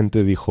 Entonces esta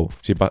gente dijo,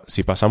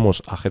 si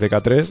pasamos a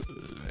GTK 3,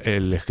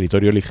 el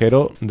escritorio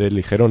ligero, de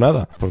ligero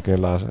nada, porque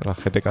las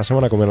GTK se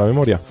van a comer la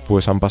memoria.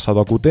 Pues han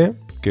pasado a Qt,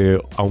 que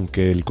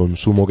aunque el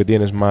consumo que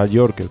tiene es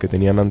mayor que el que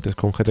tenían antes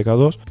con GTK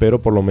 2, pero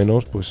por lo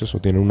menos, pues eso,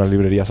 tienen unas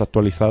librerías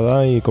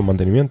actualizadas y con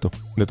mantenimiento.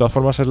 De todas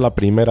formas es la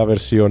primera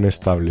versión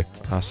estable,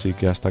 así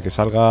que hasta que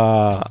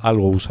salga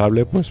algo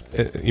usable, pues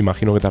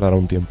imagino que tardará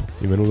un tiempo.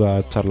 Y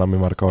menuda charla me he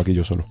marcado aquí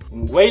yo solo.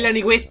 Wayland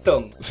y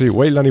Weston. Sí,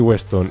 Wayland y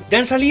Weston. ¿Ya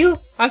han salido?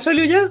 ¿Han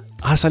salido ya?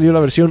 Ha salido la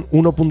versión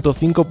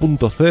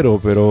 1.5.0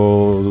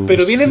 pero...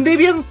 ¿Pero viene en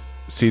Debian?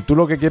 Si tú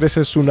lo que quieres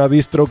es una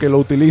distro que lo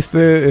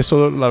utilice,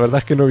 eso la verdad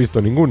es que no he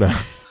visto ninguna.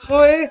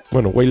 Joder.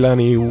 Bueno, Wayland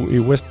y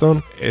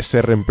Weston,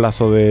 ese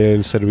reemplazo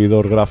del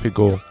servidor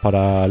gráfico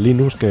para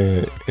Linux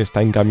que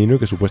está en camino y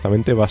que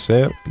supuestamente va a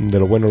ser de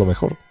lo bueno lo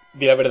mejor.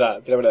 Di la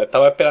verdad.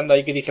 Estaba esperando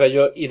ahí que dijera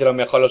yo y de lo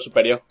mejor a lo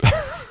superior.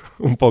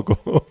 Un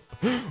poco.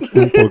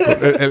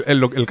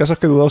 El caso es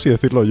que he dudado si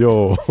decirlo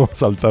yo o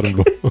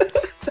saltarlo.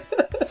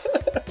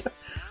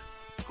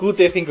 Qt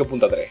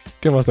 5.3.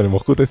 ¿Qué más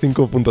tenemos? Qt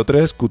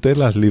 5.3, Qt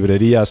las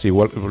librerías,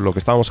 igual lo que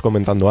estábamos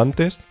comentando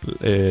antes,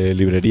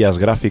 librerías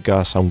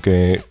gráficas,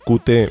 aunque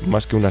Qt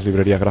más que unas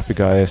librerías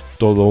gráficas es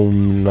todo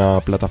una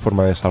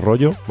plataforma de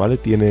desarrollo, ¿vale?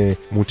 Tiene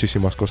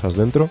muchísimas cosas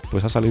dentro,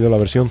 pues ha salido la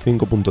versión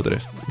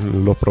 5.3.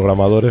 Los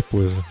programadores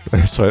pues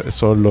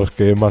son los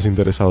que más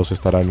interesados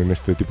estarán en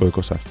este tipo de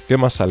cosas. ¿Qué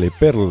más sale?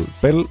 Perl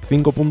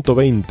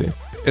 5.20.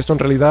 Esto en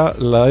realidad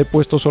la he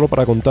puesto solo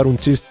para contar un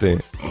chiste,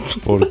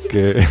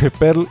 porque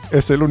Perl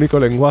es el único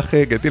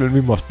lenguaje que tiene el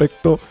mismo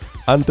aspecto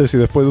antes y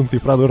después de un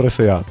cifrado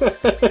RSA.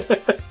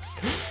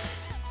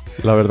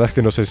 La verdad es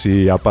que no sé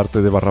si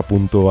aparte de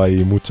 /.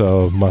 Hay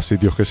muchos más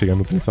sitios que sigan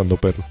utilizando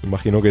Perl.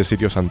 Imagino que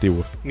sitios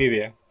antiguos. Ni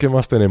idea. ¿Qué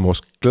más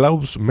tenemos?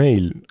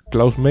 Cloudmail.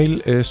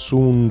 Cloudmail es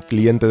un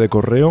cliente de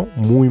correo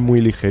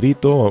muy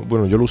ligerito.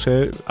 Bueno, yo lo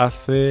usé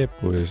hace,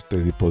 pues te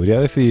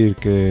podría decir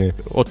que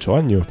 8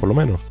 años por lo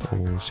menos.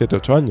 7,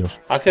 8 años.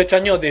 ¿Hace 8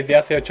 años o desde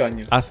hace 8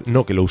 años?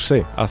 No, que lo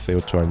usé hace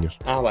 8 años.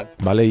 Ah, vale.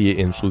 Vale,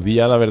 y en su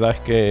día la verdad es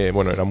que,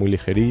 bueno, era muy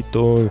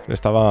ligerito.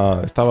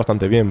 Estaba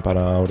bastante bien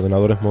para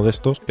ordenadores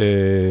modestos.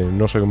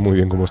 No sé muy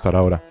bien cómo estará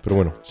ahora. Pero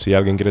bueno, si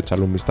alguien quiere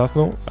echarle un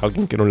vistazo,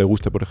 alguien que no le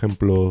guste, por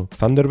ejemplo,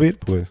 Thunderbird,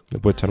 pues le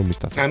puede echar un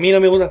vistazo. A mí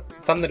no me gusta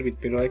Thunderbird,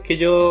 pero es que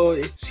yo,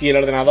 si el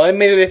ordenador es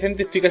medio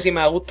decente, estoy casi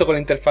más a gusto con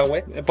la interfaz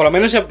web. Por lo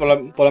menos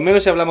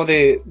si hablamos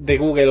de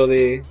Google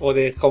o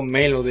de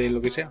Hotmail o de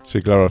lo que sea.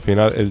 Sí, claro, al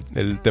final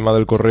el tema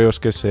del correo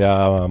es que se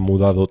ha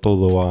mudado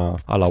todo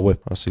a la web,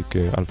 así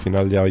que al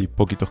final ya hay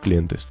poquitos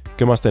clientes.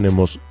 ¿Qué más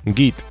tenemos?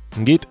 Git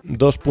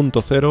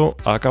 2.0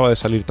 acaba de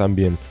salir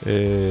también.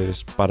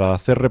 Es para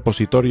hacer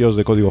repositorios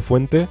de código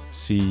fuente.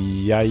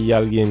 Si hay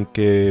alguien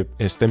que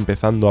esté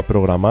empezando a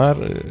programar,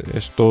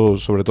 esto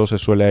sobre todo se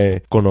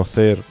suele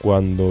conocer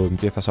cuando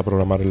empiezas a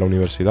programar en la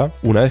universidad.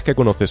 Una vez que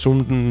conoces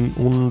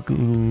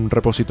un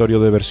repositorio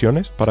de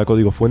versiones para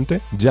código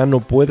fuente, ya no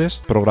puedes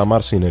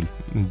programar sin él.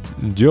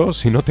 Yo,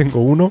 si no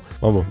tengo uno,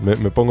 vamos,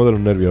 me pongo de los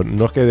nervios.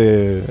 No es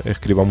que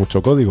escriba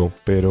mucho código,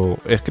 pero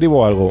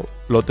escribo algo,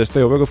 lo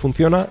testeo, veo que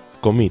funciona,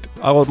 commit.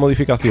 Hago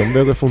modificación,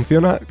 veo que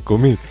funciona,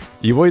 commit.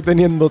 Y voy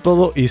teniendo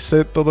todo y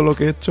sé todo lo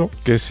que he hecho,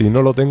 que si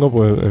no lo tengo,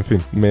 pues en fin,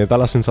 me da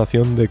la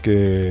sensación de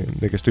que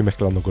estoy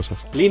mezclando cosas.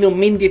 Linux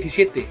Mint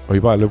 17. Hoy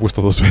va, lo he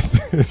puesto 2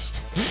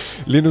 veces.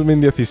 Linux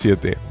Mint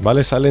 17,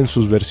 ¿vale? Salen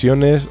sus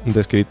versiones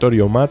de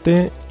escritorio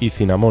Mate y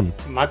Cinnamon.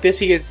 Mate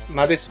sigue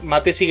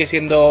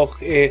siendo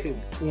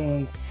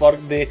un fork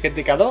de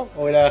GTK 2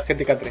 o era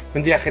GTK 3?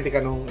 Mentira,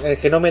 GTK no. ¿El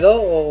Genome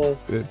 2 o...?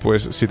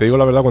 Pues si te digo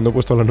la verdad, cuando he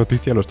puesto la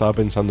noticia lo estaba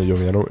pensando yo,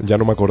 ya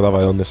no me acordaba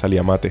de dónde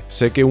salía Mate.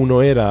 Sé que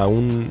uno era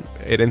un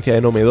herencia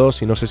de Nome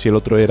 2 y no sé si el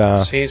otro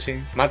era... Sí.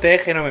 Mate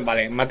es Genome,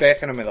 vale, Mate es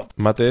Genome 2.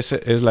 Mate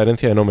es la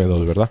herencia de Nome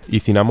 2, ¿verdad? ¿Y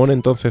Cinnamon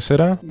entonces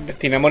era?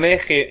 Cinnamon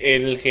es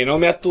el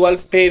Genome actual,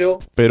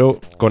 pero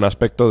con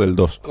aspecto del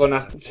 2.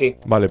 Sí.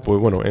 Vale, pues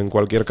bueno, en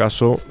cualquier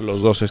caso,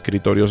 los dos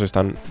escritorios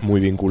están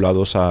muy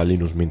vinculados a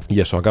Linux Mint.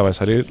 Y eso, acaba de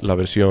salir la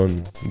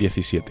versión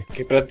 17.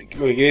 Lo que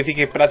quiere decir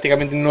que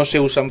prácticamente no se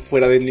usan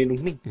fuera del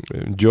Linux Mint.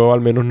 Yo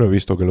al menos no he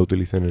visto que lo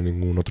utilicen en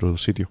ningún otro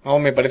sitio. No,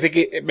 me parece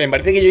que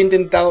yo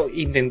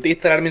intenté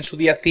instalarme en su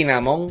día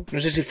Cinnamon, no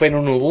sé si fue en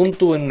un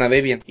Ubuntu o en una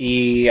Debian,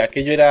 y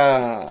aquello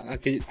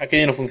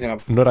no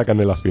funcionaba. No era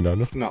canela fina,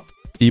 ¿no? No.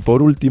 Y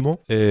por último,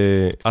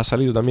 ha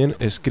salido también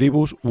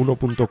Scribus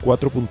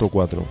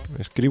 1.4.4.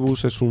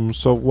 Scribus es un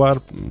software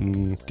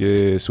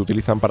que se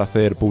utilizan para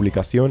hacer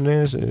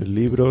publicaciones,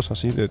 libros,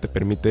 así, te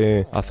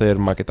permite hacer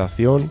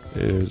maquetación.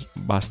 Es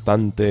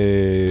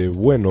bastante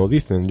bueno,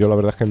 dicen. Yo la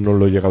verdad es que no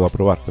lo he llegado a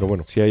probar, pero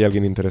bueno, si hay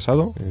alguien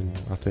interesado en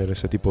hacer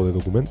ese tipo de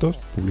documentos,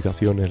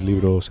 publicaciones,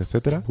 libros,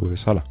 etcétera,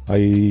 pues hala,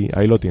 ahí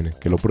lo tiene.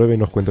 Que lo pruebe y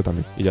nos cuente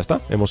también. Y ya está,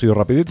 hemos ido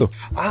rapidito.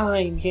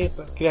 Ay,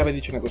 mierda, quería haber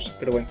dicho una cosa,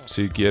 pero bueno.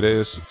 Si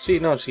quieres... Sí,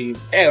 no, sí,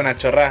 es una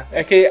chorrada.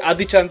 Es que has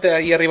dicho antes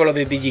ahí arriba lo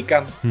de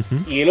Digicam.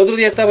 Y el otro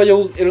día estaba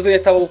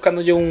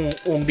buscando yo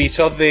un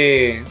visor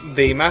de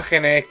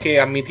imágenes que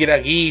admitiera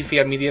GIF y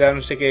admitiera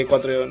no sé qué,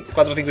 4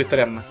 o 5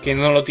 historias más. Que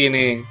no lo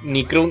tiene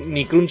ni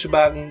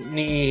Crunchback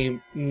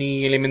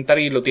ni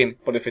Elementary lo tiene,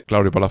 por defecto.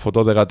 Claro, y para las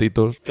fotos de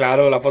gatitos.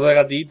 Claro, la foto de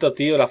gatitos,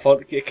 tío.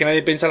 Es que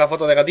nadie piensa en la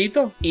foto de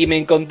gatitos. Y me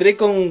encontré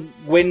con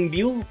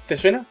WenView, ¿te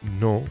suena?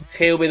 No.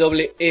 GWENVIEW.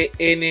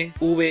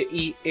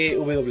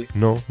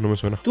 No me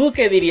suena. ¿Tú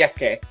qué dirías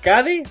que es?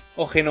 ¿Cade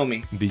o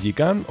Genome?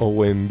 ¿Digicam o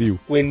WenView?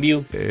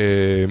 WenView.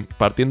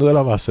 Partiendo de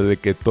la base de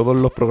que todos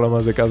los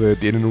programas de CADE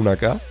tienen una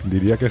K,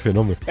 diría que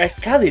Genome. Es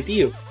Cade,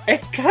 tío. Es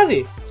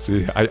Cade.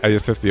 Sí, hay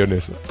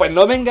excepciones. Pues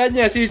no me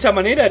engañes así de esa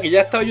manera, que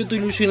ya estaba yo tu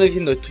ilusionado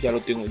diciendo esto ya lo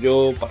tengo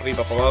yo, para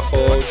arriba, para abajo.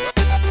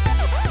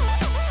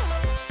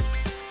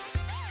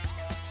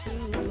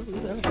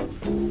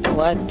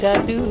 What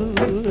I do,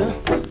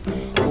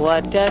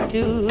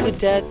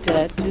 da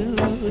da do,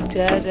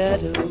 da da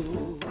do.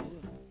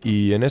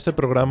 Y en este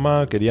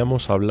programa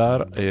queríamos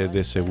hablar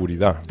de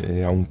seguridad,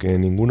 aunque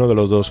ninguno de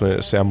los dos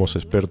seamos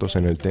expertos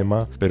en el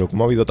tema, pero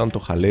como ha habido tanto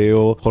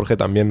jaleo, Jorge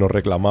también nos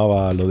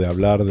reclamaba lo de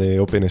hablar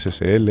de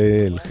OpenSSL,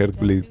 el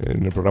Heartbleed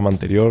en el programa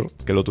anterior,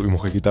 que lo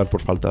tuvimos que quitar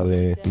por falta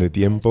de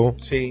tiempo.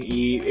 Sí,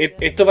 y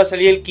esto va a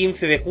salir el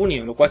 15 de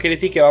junio, lo cual quiere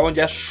decir que vamos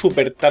ya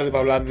súper tarde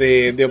para hablar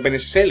de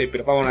OpenSSL,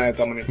 pero vamos a ver de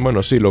todas maneras.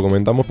 Bueno, sí, lo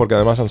comentamos porque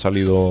además han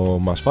salido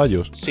más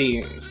fallos.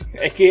 Sí,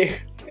 es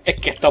que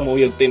está muy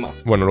bien el tema.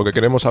 Bueno, lo que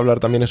queremos hablar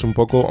también es un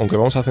poco, aunque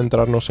vamos a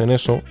centrarnos en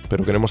eso,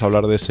 pero queremos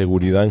hablar de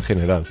seguridad en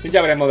general.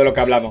 Ya veremos de lo que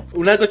hablamos.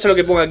 Una cosa es lo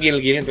que pongo aquí en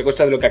el guión, otra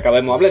cosa de lo que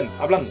acabamos hablando.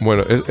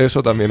 Bueno,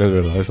 eso también es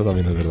verdad,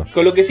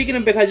 Con lo que sí quiero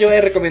empezar yo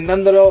es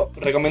recomendando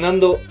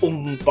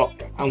un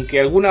podcast.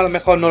 Aunque algunos a lo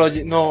mejor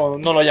no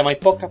lo llamáis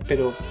podcast,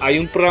 pero hay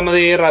un programa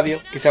de radio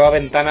que se llama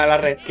Ventana a la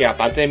Red, que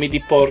aparte de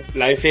emitir por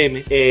la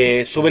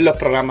FM, suben los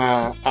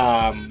programas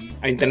a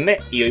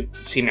internet, y hoy,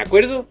 si me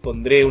acuerdo,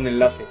 pondré un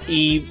enlace.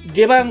 Y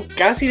llevan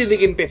casi desde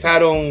que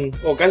empezaron,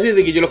 o casi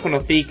desde que yo los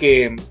conocí,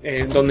 que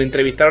donde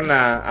entrevistaron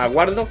a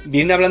Guardo,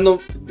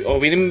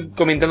 vienen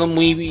comentando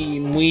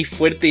muy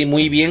fuerte y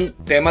muy bien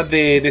temas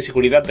de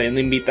seguridad, teniendo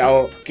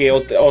invitados que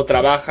o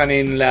trabajan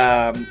en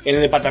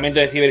el departamento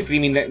de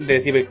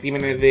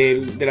cibercrímenes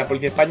de la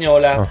policía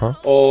española. Ajá.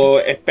 O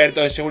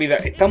expertos en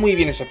seguridad. Está muy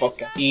bien ese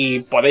podcast,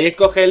 y podéis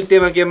escoger el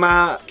tema que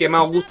más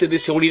os guste de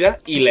seguridad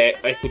y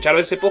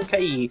escucharos ese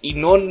podcast, y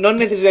no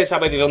necesitáis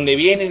saber de dónde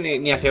viene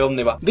ni hacia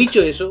dónde va.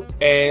 Dicho eso,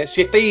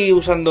 si estáis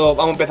usando,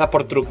 vamos a empezar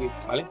por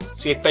TrueCrypt, ¿vale?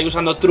 Si estáis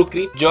usando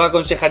TrueCrypt, yo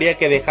aconsejaría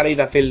que dejarais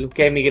de hacerlo,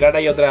 que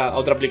emigrarais a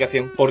otra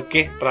aplicación. ¿Por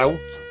qué, Raúl?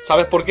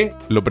 ¿Sabes por qué?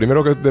 Lo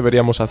primero que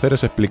deberíamos hacer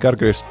es explicar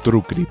qué es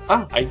TrueCrypt.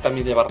 Ah, ahí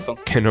también lleva razón.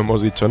 Que no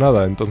hemos dicho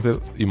nada, entonces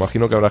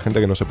imagino que habrá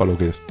gente que no sepa lo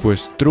que es.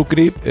 Pues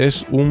TrueCrypt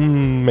es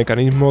un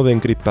mecanismo de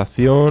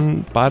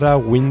encriptación para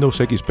Windows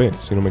XP,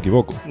 si no me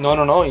equivoco.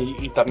 No,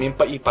 y también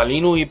para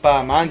Linux y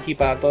para Mac y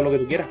para todo lo que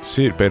tú quieras.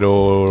 Sí,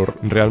 pero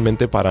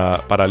realmente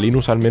para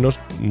Linux al menos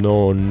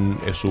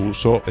su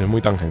uso es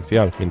muy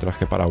tangencial, mientras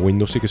que para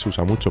Windows sí que se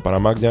usa mucho. Para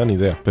Mac ya ni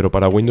idea, pero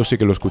para Windows sí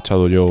que lo he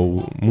escuchado yo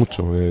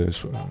mucho,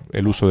 es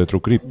el uso de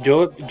TrueCrypt.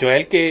 Yo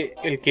el que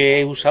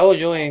he usado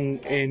yo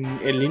en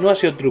Linux ha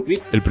sido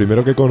TrueCrypt. El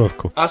primero que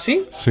conozco. ¿Ah,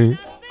 sí? Sí.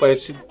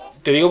 Pues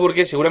Te digo por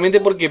qué, seguramente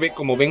porque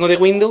como vengo de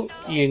Windows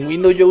y en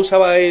Windows yo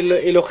usaba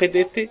el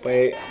ojete este,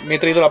 pues me he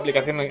traído la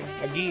aplicación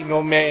aquí.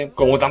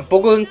 Como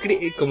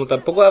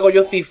tampoco hago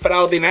yo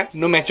cifrado de nada,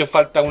 no me ha hecho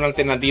falta una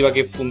alternativa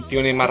que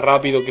funcione más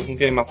rápido, que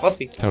funcione más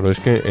fácil. Claro, es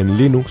que en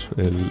Linux,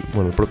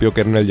 el propio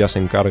kernel ya se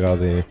encarga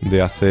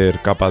de hacer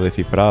capa de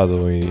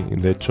cifrado y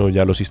de hecho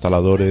ya los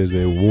instaladores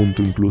de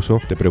Ubuntu incluso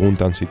te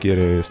preguntan si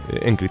quieres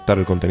encriptar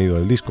el contenido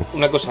del disco.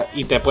 Una cosa,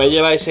 ¿y te puedes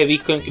llevar ese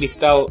disco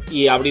encriptado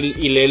y abrir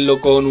y leerlo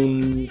con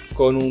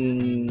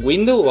un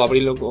Windows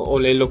o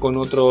leerlo con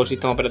otro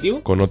sistema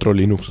operativo? Con otro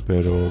Linux,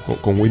 pero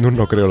con Windows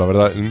no creo, la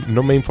verdad.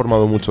 No me he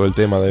informado mucho del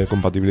tema de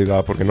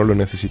compatibilidad porque no lo he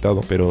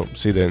necesitado, pero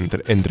sí,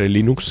 entre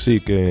Linux sí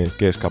que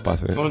es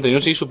capaz. Bueno, entre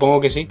Linux sí,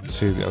 supongo que sí.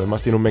 Sí,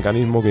 además tiene un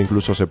mecanismo que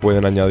incluso se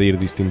pueden añadir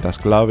distintas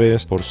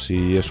claves por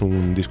si es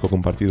un disco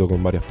compartido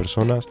con varias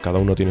personas. Cada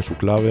uno tiene su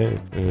clave.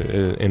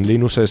 En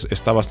Linux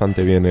está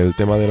bastante bien, el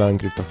tema de la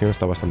encriptación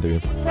está bastante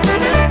bien.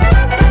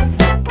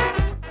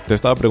 Te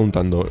estaba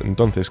preguntando,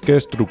 entonces, ¿qué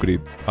es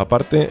TrueCrypt?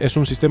 Aparte, es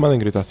un sistema de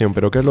encriptación,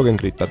 pero ¿qué es lo que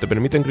encripta? ¿Te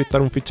permite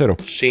encriptar un fichero?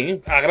 Sí,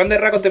 a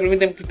grandes rasgos te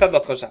permite encriptar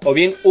dos cosas. O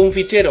bien un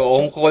fichero o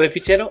un juego de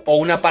ficheros, o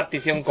una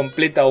partición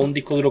completa o un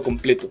disco duro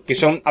completo. Que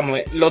son, vamos a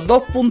ver, los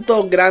dos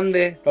puntos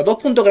grandes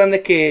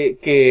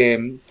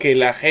que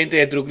la gente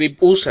de TrueCrypt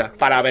usa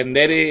para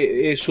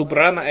vender su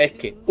programa es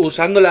que,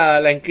 usando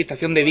la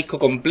encriptación de disco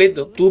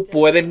completo, tú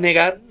puedes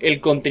negar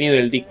el contenido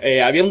del disco.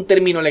 Había un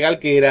término legal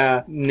que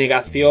era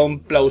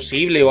negación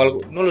plausible o algo,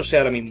 no lo sé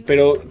ahora mismo,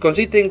 pero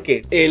consiste en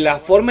que la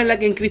forma en la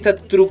que encripta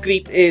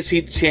TrueCrypt,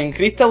 si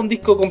encripta el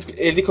disco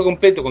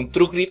completo con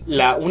TrueCrypt,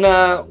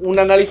 un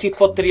análisis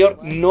posterior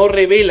no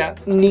revela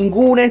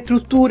ninguna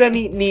estructura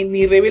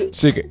ni revela.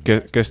 Sí,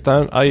 que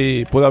están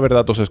ahí, puede haber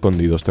datos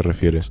escondidos, te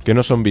refieres, que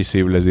no son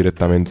visibles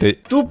directamente.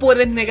 Tú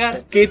puedes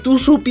negar que tú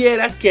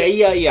supieras que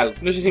ahí hay algo.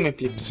 No sé si me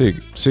explico. Sí,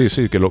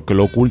 que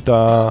lo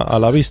oculta a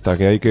la vista,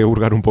 que hay que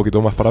hurgar un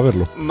poquito más para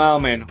verlo. Más o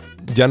menos.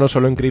 Ya no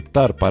solo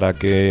encriptar para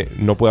que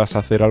no puedas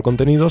acceder al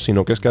contenido,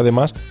 sino que es que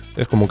además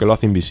es como que lo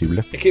hace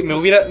invisible. Es que nos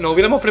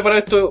hubiéramos preparado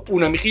esto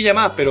una mejilla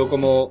más, pero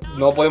como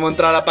no podemos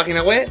entrar a la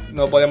página web,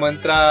 no podemos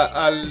entrar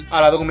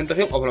a la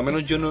documentación, o por lo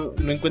menos yo no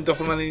encuentro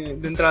forma de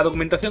entrar a la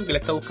documentación, que la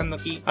está buscando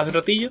aquí hace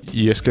ratillo.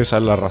 Y es que esa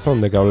es la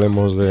razón de que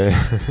hablemos de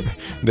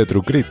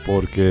TrueCrypt,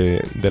 porque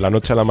de la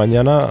noche a la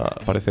mañana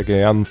parece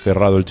que han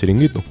cerrado el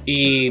chiringuito.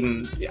 Y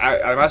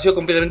además ha sido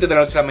completamente de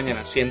la noche a la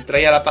mañana. Si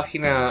entráis a la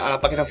página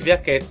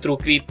oficial, que es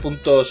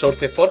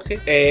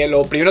truecrypt.sourceforge,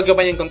 lo primero que os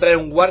vais a encontrar es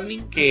un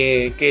warning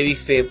que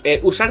dice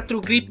usar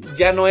TrueCrypt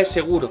ya no es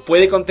seguro,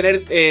 puede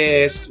contener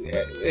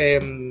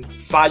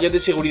fallos de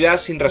seguridad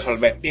sin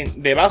resolver. Bien,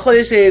 debajo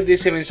de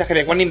ese mensaje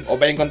de warning os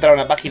vais a encontrar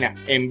una página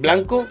en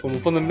blanco, con un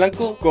fondo en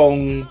blanco,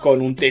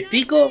 con un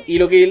textico, y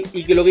lo que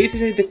dice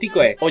ese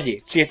textico es: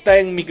 oye, si está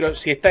en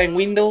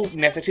Windows,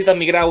 necesitas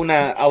migrar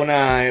a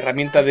una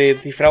herramienta de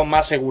cifrado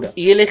más segura.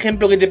 Y el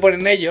ejemplo que te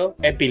ponen ellos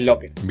es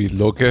BitLocker.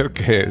 BitLocker,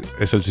 que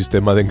es el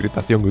sistema de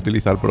encriptación que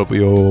utiliza el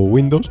propio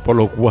Windows, por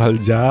lo cual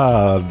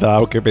ya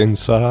da que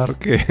pensar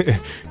que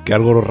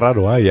algo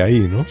raro hay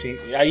ahí, ¿no? Sí,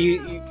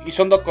 y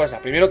son dos cosas.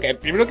 Primero que es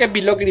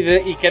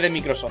BitLocker y que es de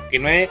Microsoft,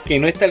 que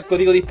no está el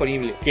código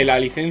disponible, que la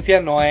licencia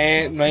no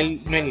es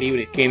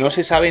libre, que no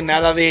se sabe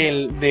nada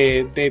del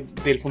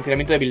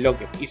funcionamiento de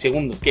BitLocker. Y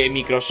segundo, que a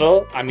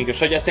Microsoft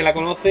ya se la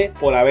conoce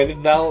por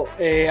haber dado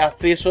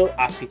acceso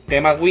a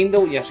sistemas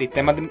Windows y a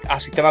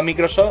sistemas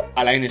Microsoft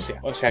a la NSA.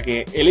 O sea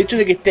que el hecho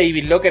de que esté ahí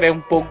BitLocker es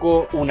un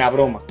poco una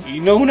broma y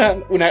no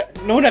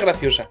una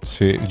graciosa.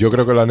 Sí, yo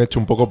creo que lo han hecho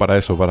un poco para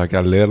eso, para que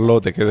al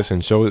leerlo te quedes en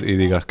shock y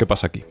digas, ¿qué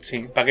pasa aquí?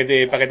 Sí, para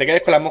que te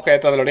quedes con la mosca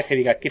detrás de la oreja y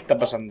digas, ¿qué está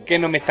pasando? ¿Qué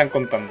no me están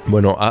contando?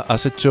 Bueno,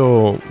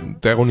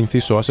 te hago un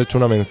inciso, has hecho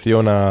una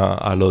mención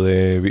a lo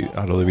de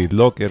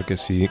BitLocker, que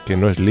sí, que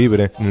no es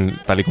libre.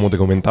 Tal y como te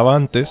comentaba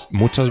antes,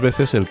 muchas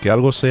veces el que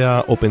algo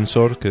sea open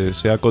source, que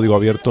sea código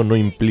abierto, no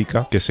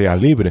implica que sea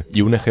libre.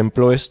 Y un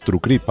ejemplo es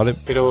TrueCrypt, ¿vale?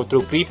 Pero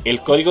TrueCrypt,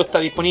 el código está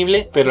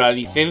disponible, pero la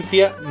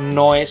licencia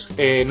no es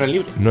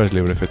libre. No es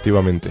libre,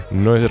 efectivamente.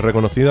 No es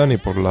reconocida ni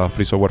por la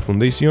Free Software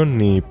Foundation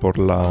ni por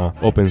la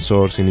Open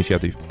Source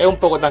Initiative. Es un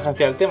poco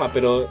tangencial el tema,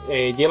 pero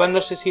llevan,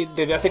 no sé si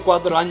desde hace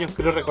 4 años,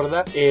 creo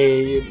recordar,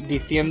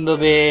 diciendo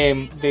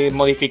de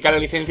modificar la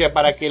licencia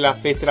para que la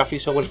acepte la Free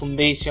Software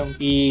Foundation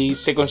y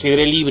se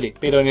considere libre.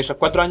 Pero en esos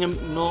 4 años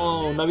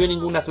no había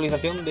ninguna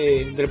actualización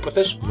del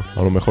proceso.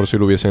 A lo mejor si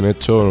lo hubiesen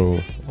hecho,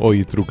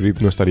 hoy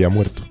TrueCrypt no estaría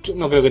muerto. Yo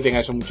no creo que tenga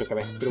eso mucho que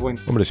ver, pero bueno.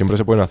 Hombre, siempre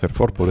se pueden hacer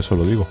forks, por eso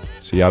lo digo.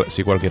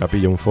 Si cualquiera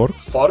pilla un fork.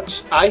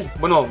 ¿Forks hay?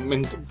 Bueno,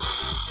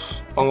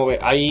 vamos a ver,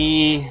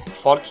 hay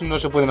forks no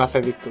se pueden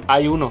hacer, Víctor.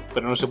 Hay uno,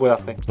 pero no se puede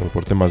hacer.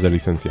 Por temas de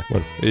licencia.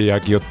 Bueno, y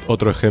aquí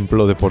otro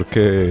ejemplo de por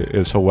qué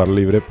el software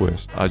libre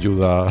pues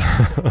ayuda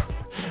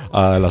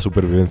a la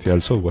supervivencia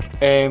del software.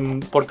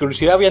 Por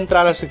curiosidad voy a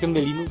entrar a la sección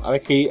de Linux a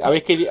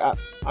ver qué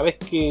a ver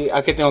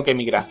a qué tengo que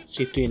migrar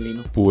si estoy en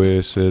Linux.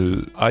 Pues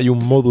hay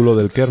un módulo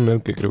del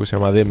kernel que creo que se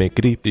llama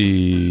dmcrypt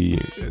y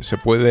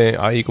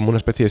hay como una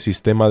especie de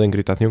sistema de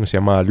encriptación que se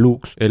llama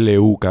LUKS,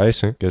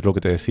 L-U-K-S, que es lo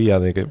que te decía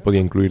de que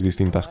podía incluir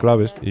distintas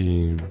claves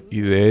y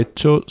de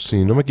hecho,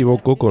 si no me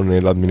equivoco, con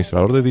el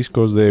administrador de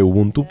discos de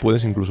Ubuntu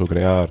puedes incluso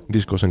crear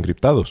discos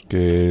encriptados,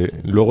 que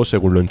luego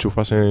según lo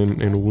enchufas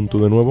en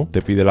Ubuntu de nuevo,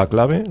 te pide la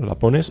clave, la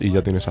pones y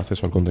ya tienes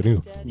acceso al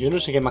contenido. Yo no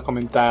sé qué más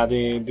comentar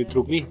de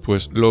TrueCrypt.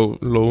 Pues lo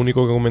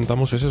único que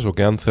comentamos es eso,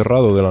 que han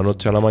cerrado de la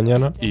noche a la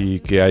mañana y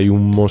que hay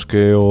un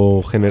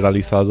mosqueo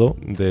generalizado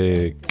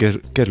de qué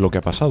es lo que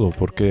ha pasado,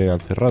 por qué han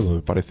cerrado.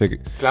 Me parece que,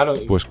 claro,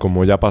 pues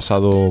como ya ha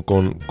pasado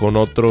con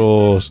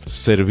otros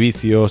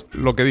servicios,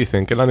 lo que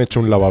dicen, que le han hecho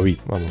un lavabit,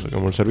 vamos,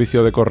 como el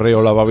servicio de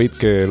correo lavabit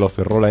que lo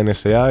cerró la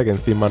NSA, que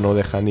encima no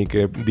deja ni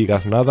que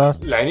digas nada.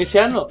 La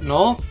NSA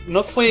no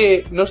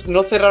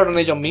cerraron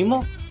ellos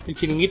mismos el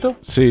chiringuito.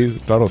 Sí,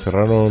 claro,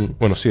 cerraron.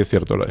 Bueno, sí, es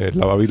cierto, el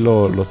lavabit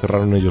lo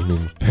cerraron ellos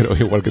mismos, pero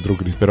igual que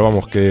TrueCrypt. Pero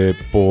vamos, que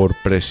por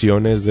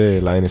presiones de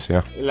la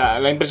NSA.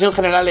 La impresión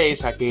general es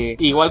esa, que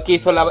igual que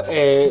hizo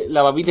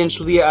Lavabit en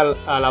su día,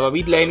 a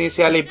Lavabit la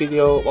NSA le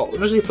pidió,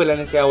 no sé si fue la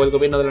NSA o el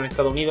gobierno de los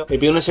Estados Unidos, le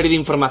pidió una serie de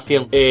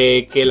información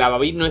que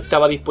Lavabit no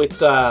estaba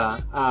dispuesto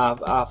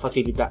a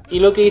facilitar. Y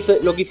lo que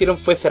hicieron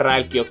fue cerrar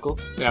el kiosco.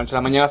 De la noche a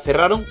la mañana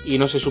cerraron y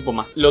no se supo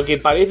más. Lo que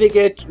parece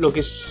que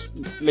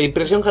la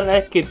impresión general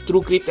es que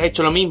TrueCrypt ha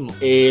hecho lo mismo.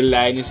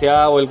 La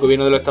NSA o el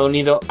gobierno de los Estados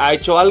Unidos ha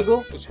hecho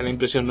algo, esa es la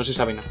impresión, no se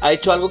sabe nada. Ha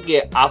hecho algo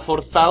que ha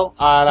forzado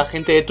a la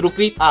gente de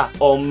TrueCrypt a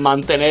o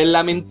mantener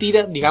la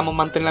mentira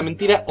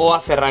o a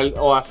cerrar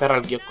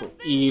el kiosco.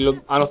 Y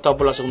han optado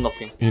por la segunda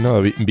opción. Y nada,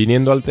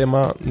 viniendo al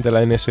tema de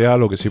la NSA,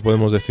 lo que sí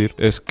podemos decir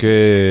es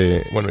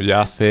que, bueno,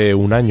 ya hace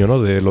un año,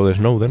 ¿no?, de lo de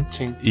Snowden.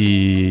 Sí.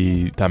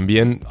 Y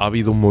también ha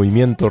habido un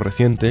movimiento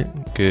reciente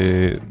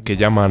que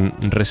llaman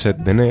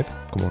Reset the Net,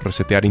 como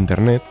resetear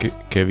internet,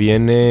 que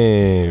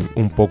viene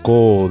un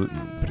poco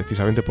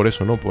precisamente por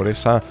eso, ¿no? Por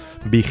esa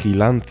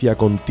vigilancia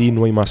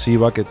continua y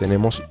masiva que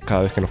tenemos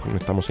cada vez que nos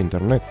conectamos a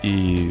internet.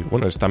 Y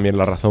bueno, es también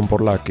la razón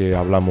por la que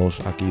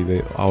hablamos aquí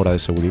ahora de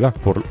seguridad,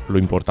 por lo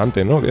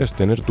importante, ¿no?, que es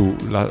tener tu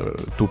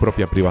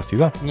propia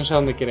privacidad. No sé a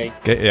dónde queréis.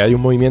 Que hay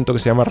un movimiento que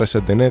se llama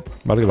Reset the Net,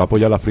 ¿vale?, que lo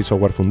apoya la Free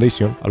Software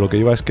Foundation. A lo que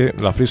iba es que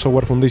la Free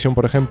Software Foundation,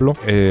 por ejemplo,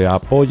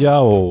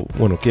 apoya o,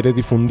 bueno, quiere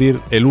difundir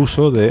el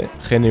uso de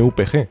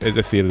GNU-PG, es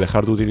decir,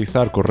 dejar de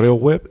utilizar correo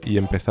web y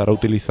empezar a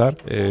utilizar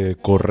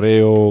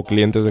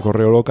clientes de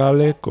correo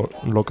locales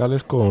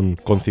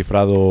con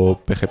cifrado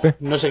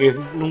PGP. No sé qué,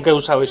 nunca he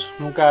usado eso.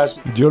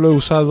 Yo lo he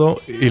usado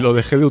y lo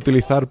dejé de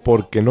utilizar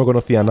porque no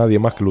conocía a nadie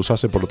más que lo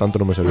usase, por lo tanto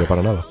no me servía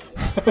para nada.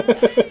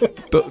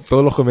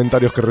 Todos los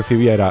comentarios que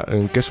recibía era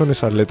 ¿qué son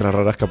esas letras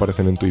raras que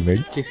aparecen en tu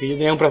email? Sí, yo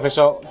tenía un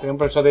profesor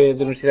de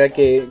universidad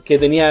que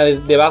tenía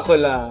debajo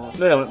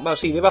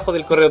debajo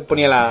del correo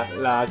ponía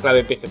la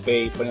clave PGP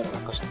y ponía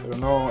las cosas, pero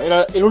no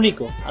era el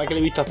único al que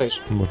le he visto hacer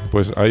eso. Bueno,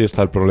 pues ahí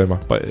está el problema.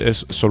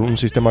 Es solo un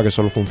sistema que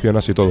solo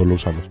funciona si todos lo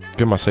usamos.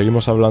 ¿Qué más?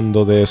 ¿Seguimos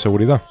hablando de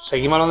seguridad?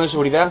 Seguimos hablando de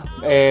seguridad.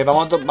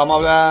 Vamos a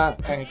hablar,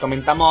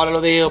 comentamos ahora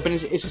lo de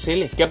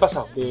OpenSSL. ¿Qué ha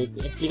pasado?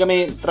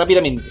 Explícame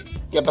rápidamente.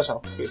 ¿Qué ha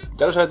pasado? Que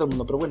ya lo sabe todo el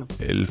mundo, pero bueno.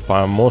 El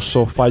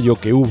famoso fallo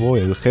que hubo,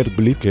 el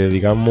Heartbleed, que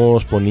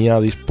digamos ponía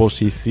a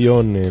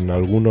disposición en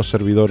algunos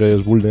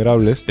servidores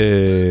vulnerables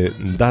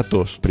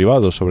datos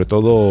privados, sobre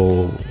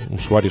todo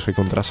usuarios y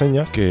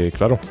contraseñas, que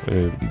claro,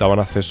 daban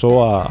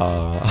acceso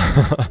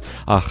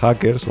a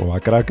hackers o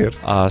a crackers,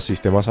 a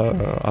sistemas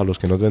a los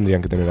que no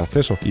tendrían que tener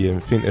acceso. Y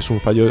en fin, es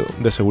un fallo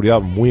de seguridad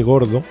muy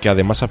gordo que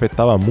además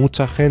afectaba a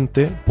mucha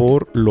gente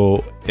por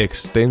lo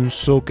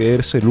extenso que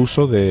es el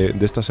uso de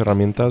estas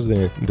herramientas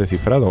de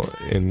cifrado.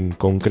 En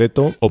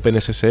concreto,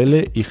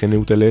 OpenSSL y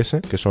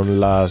GNU-TLS, que son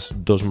las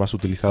dos más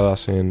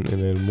utilizadas en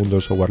el mundo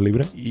del software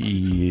libre,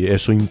 y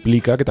eso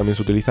implica que también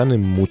se utilizan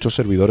en muchos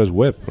servidores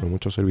web, porque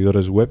muchos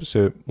servidores web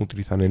se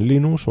utilizan en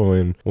Linux o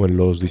en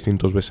los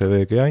distintos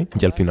BSD que hay,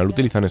 y al final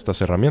utilizan estas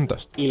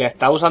herramientas. Y la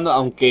está usando,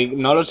 aunque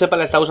no lo sepa,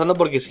 la está usando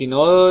porque si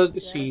no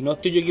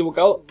estoy yo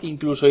equivocado,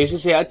 incluso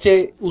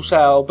SSH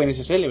usa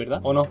OpenSSL,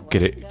 ¿verdad? ¿O no?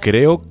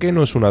 Creo que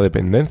no es una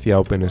dependencia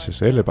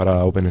OpenSSL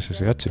para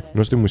OpenSSH,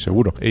 no estoy muy seguro.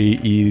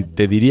 Y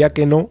te diría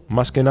que no,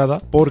 más que nada,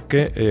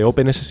 porque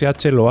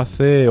OpenSSH lo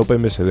hace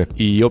OpenBSD.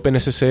 Y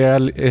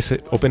OpenSSL,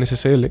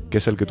 que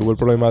es el que tuvo el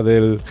problema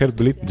del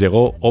Heartbleed,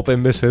 llegó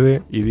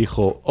OpenBSD y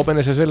dijo: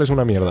 OpenSSL es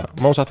una mierda,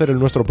 vamos a hacer el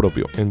nuestro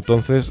propio.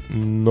 Entonces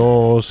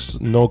no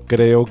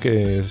creo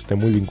que esté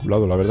muy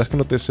vinculado. La verdad es que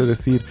no te sé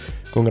decir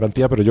con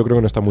garantía, pero yo creo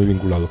que no está muy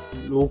vinculado.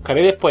 Lo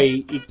buscaré después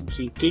y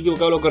si estoy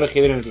equivocado lo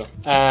corregiré en el blog.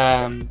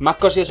 Más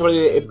cosas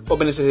sobre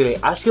OpenSSL.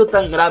 Ha sido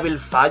tan grave el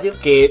fallo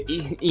que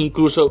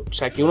incluso, o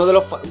sea, que uno de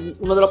los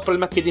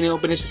problemas que tiene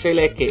OpenSSL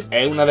es que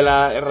es una de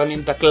las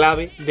herramientas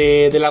clave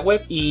de la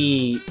web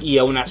y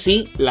aún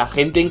así la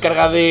gente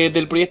encargada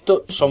del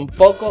proyecto son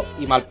pocos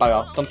y mal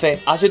pagados. Entonces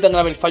ha sido tan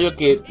grave el fallo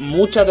que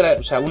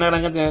una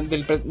gran cantidad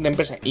de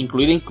empresas,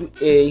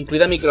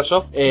 incluida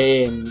Microsoft,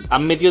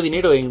 han metido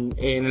dinero en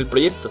el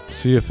proyecto.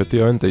 Sí,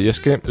 efectivamente. Y es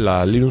que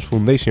la Linux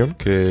Foundation,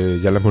 que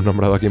ya la hemos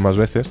nombrado aquí más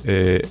veces,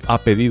 ha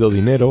pedido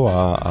dinero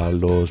a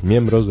los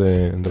miembros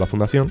de la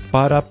fundación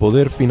para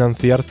poder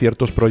financiar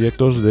ciertos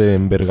proyectos de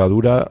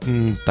envergadura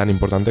tan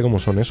importante como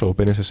son eso,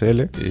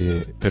 OpenSSL,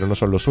 pero no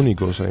son los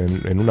únicos.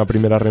 En una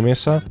primera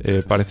remesa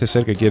parece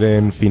ser que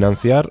quieren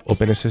financiar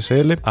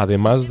OpenSSL,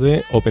 además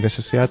de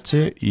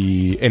OpenSSH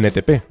y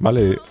NTP,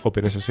 ¿vale?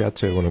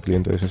 OpenSSH, bueno,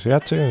 cliente de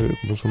SSH,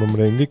 como su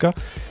nombre indica,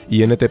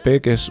 y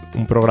NTP, que es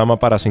un programa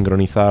para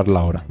sincronizar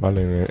la hora,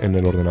 ¿vale? En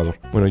el ordenador.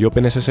 Bueno, y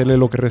OpenSSL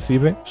lo que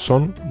recibe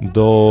son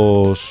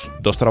dos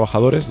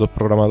trabajadores, 2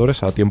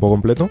 programadores a tiempo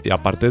completo, y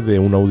aparte de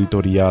una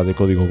auditoría de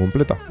código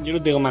completa. Yo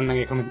no tengo más nada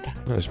que comentar.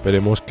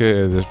 Esperemos que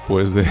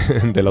después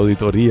de la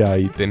auditoría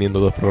y teniendo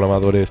 2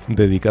 programadores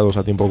dedicados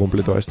a tiempo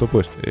completo a esto,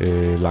 pues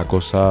la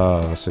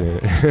cosa se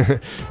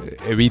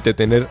evite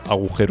tener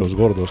agujeros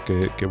gordos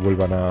que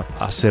vuelvan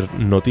a ser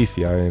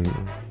noticia en...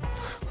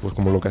 pues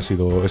como lo que ha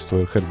sido esto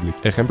del Heartbleed.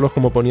 Ejemplos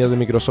como ponías de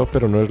Microsoft,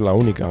 pero no es la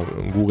única.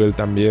 Google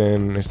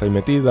también está ahí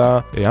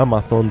metida,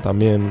 Amazon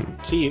también.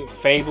 Sí,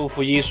 Facebook,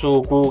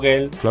 Fujitsu,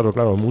 Google.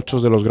 Claro,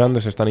 muchos de los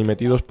grandes están ahí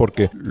metidos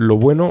porque lo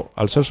bueno,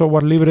 al ser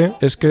software libre,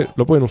 es que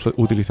lo pueden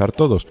utilizar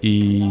todos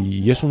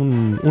y es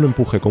un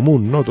empuje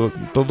común, ¿no?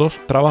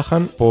 Todos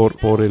trabajan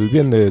por el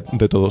bien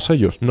de todos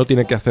ellos. No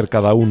tiene que hacer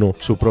cada uno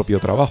su propio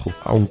trabajo.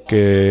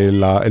 Aunque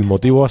el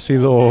motivo ha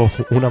sido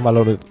una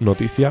mala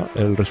noticia,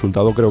 el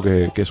resultado creo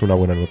que es una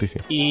buena noticia.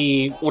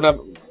 Y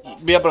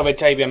voy a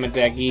aprovechar y voy a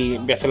meter aquí,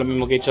 voy a hacer lo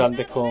mismo que he hecho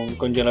antes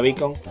con Jonah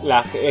Beacon.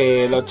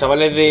 Los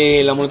chavales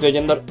de la Community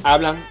Yendor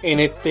hablan en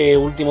este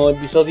último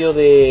episodio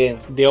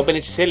de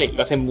OpenSSL.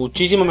 Lo hacen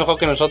muchísimo mejor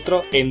que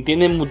nosotros,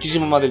 entienden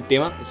muchísimo más del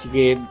tema, así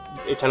que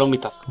échale un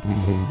vistazo.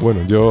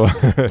 Bueno, yo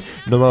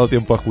no me ha dado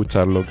tiempo a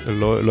escucharlo.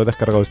 Lo he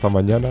descargado esta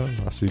mañana,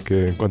 así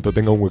que en cuanto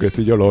tenga un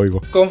huequecillo lo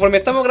oigo. Conforme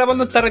estamos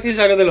grabando está recién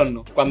salido del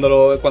horno.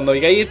 Cuando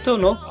oigáis esto,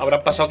 no,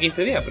 habrán pasado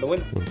 15 días, pero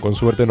bueno. Con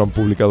suerte no han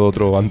publicado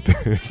otro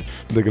antes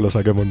de que lo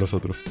saquemos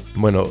nosotros.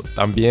 Bueno,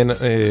 también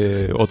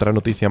otra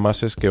noticia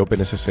más es que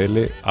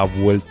OpenSSL ha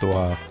vuelto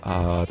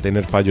a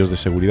tener fallos de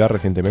seguridad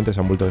recientemente, se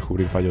han vuelto a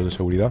descubrir fallos de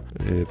seguridad,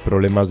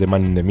 problemas de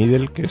man in the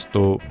middle, que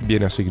esto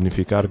viene a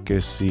significar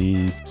que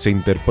si se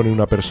interpone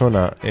una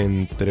persona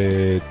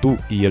entre tú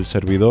y el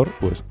servidor,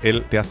 pues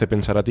él te hace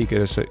pensar a ti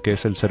que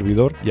es el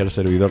servidor y al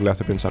servidor le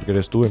hace pensar que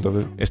eres tú,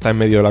 entonces está en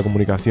medio de la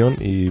comunicación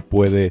y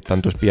puede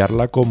tanto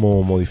espiarla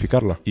como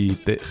modificarla. Y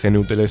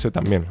GNU-TLS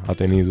también ha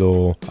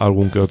tenido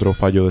algún que otro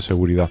fallo de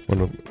seguridad.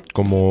 Bueno,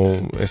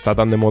 como está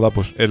tan de moda,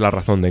 pues es la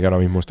razón de que ahora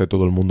mismo esté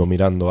todo el mundo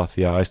mirando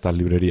hacia estas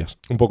librerías.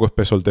 Un poco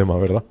espeso el tema,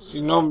 ¿verdad?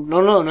 Sí, no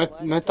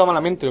está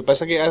malamente. Lo que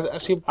pasa es que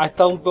ha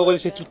estado un poco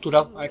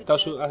desestructurado.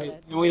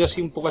 Hemos ido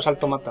así un poco a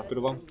salto mata,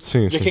 pero vamos. Sí,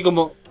 yo es que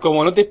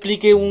como no te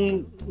explique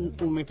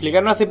me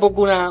explicaron hace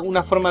poco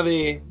una forma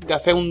de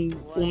hacer un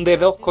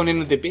D2 con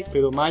NTP,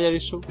 pero más allá de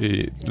eso...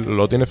 ¿Y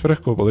lo tienes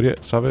fresco?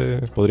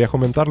 ¿Podrías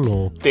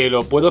comentarlo? Te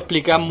lo puedo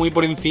explicar muy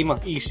por encima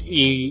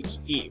y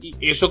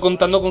eso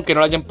contando con que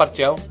no lo hayan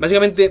parcheado.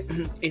 Básicamente,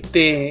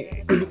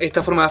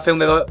 esta forma de hacer un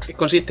D2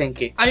 consiste en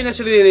que hay una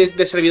serie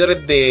de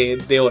servidores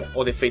de hora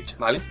o de fecha,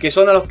 ¿vale? Que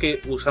son a los que,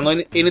 usando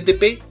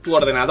NTP, tu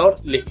ordenador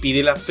les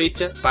pide las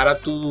fechas para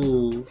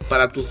tu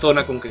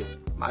zona concreta,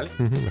 ¿vale?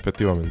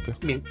 Efectivamente.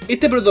 Bien,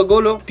 este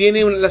protocolo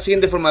tiene la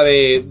siguiente forma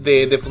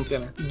de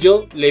funcionar.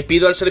 Yo le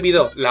pido al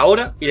servidor la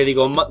hora y le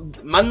digo,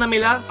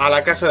 mándamela a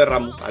la casa de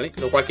Ramu, ¿vale?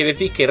 Lo cual quiere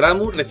decir que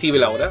Ramu recibe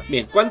la hora.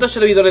 Bien, ¿cuántos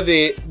servidores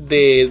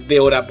de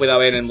hora puede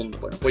haber en el mundo?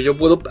 Bueno, pues yo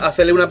puedo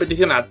hacerle una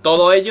petición a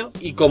todos ellos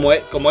y como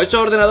esos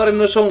ordenadores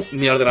no son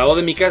mi ordenador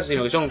de mi casa,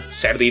 sino que son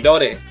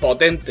servidores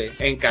potentes,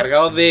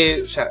 encargados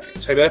de, o sea,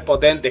 servidores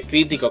potentes,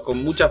 críticos,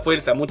 con mucha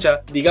fuerza,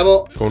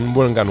 digamos... Con un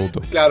buen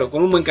canuto. Claro,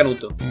 con un buen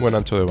canuto. Un buen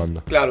ancho de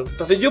banda. Claro,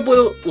 entonces yo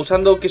puedo,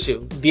 usando, qué sé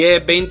yo,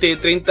 10, 20,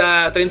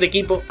 30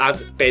 equipos,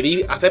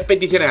 hacer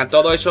peticiones a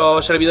todos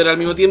esos servidores al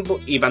mismo tiempo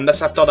y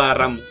mandárselas todas a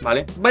Ramu,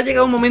 ¿vale? Va a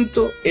llegar un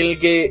momento en el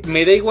que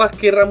me da igual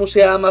que Ramu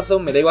sea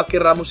Amazon, me da igual que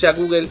Ramu sea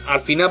Google,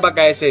 al final va a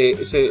caer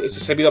ese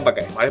servidor, va a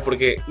caer, ¿vale?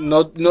 Porque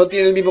no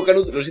tiene el mismo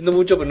canuto, lo siento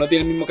mucho, pero no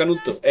tiene el mismo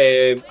canuto.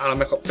 A lo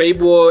mejor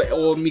Facebook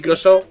o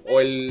Microsoft o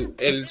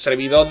el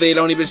servidor de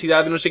la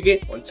universidad de no sé qué,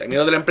 o el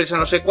servidor de la empresa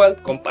no sé cuál,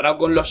 comparado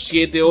con los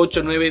 7,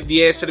 8, 9,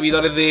 10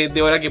 servidores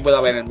de hora que pueda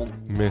haber en el mundo.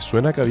 Me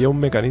suena que había un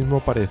mecanismo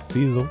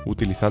parecido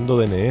utilizando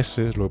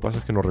DNS, lo que pasa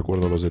es que no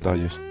recuerdo los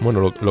detalles.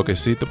 Bueno, lo que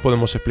sí te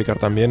podemos explicar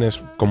también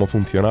es cómo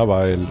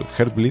funcionaba el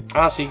Heartbleed.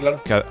 Ah, sí,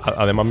 claro. Que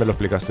además me lo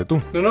explicaste tú.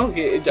 No,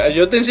 que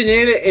yo te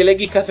enseñé el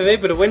XKCD,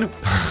 pero bueno.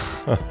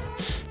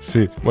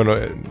 Sí, bueno,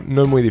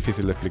 no es muy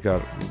difícil de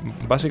explicar.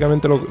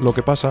 Básicamente lo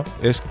que pasa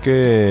es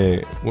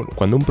que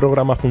cuando un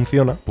programa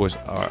funciona, pues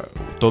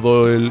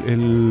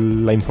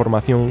la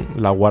información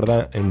la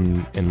guarda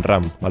en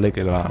RAM, ¿vale?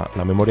 Que la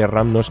memoria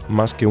RAM no es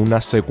más que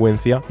una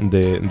secuencia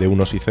de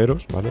unos y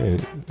ceros, ¿vale?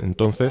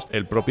 Entonces,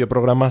 el propio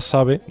programa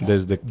sabe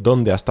desde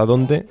dónde hasta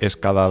dónde es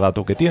cada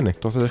dato que tiene.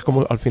 Entonces,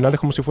 al final es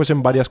como si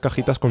fuesen varias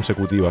cajitas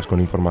consecutivas con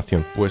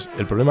información. Pues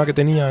el problema que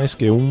tenía es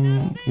que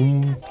un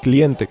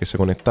cliente que se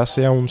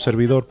conectase a un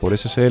servidor por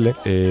SSL,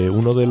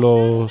 uno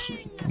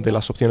de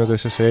las opciones de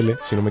SSL,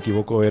 si no me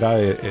equivoco, era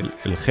el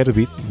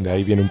Heartbeat, de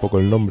ahí viene un poco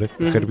el nombre.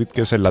 El Heartbeat,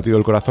 que es el latido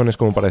del corazón, es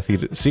como para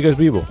decir, ¿sigues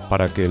vivo?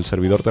 Para que el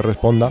servidor te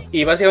responda.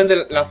 Y básicamente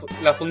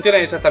la función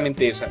es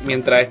exactamente esa.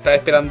 Mientras estás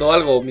esperando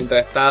algo,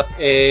 mientras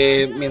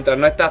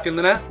no estás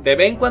haciendo nada, de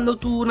vez en cuando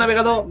tu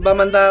navegador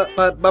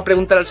va a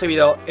preguntar al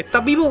servidor,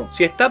 ¿estás vivo?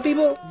 Si estás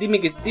vivo, dime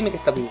que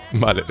estás vivo.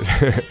 Vale.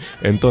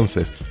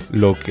 Entonces,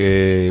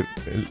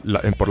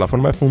 por la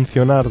forma de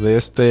funcionar de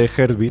este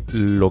Heartbeat,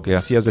 lo que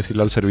hacía es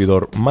decirle al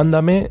servidor,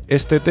 mándame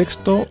este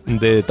texto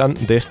de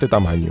este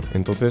tamaño.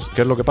 Entonces,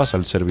 ¿qué es lo que pasa?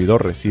 El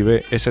servidor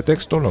recibe ese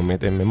texto, lo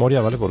mete en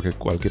memoria, ¿vale? Porque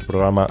cualquier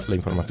programa, la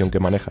información que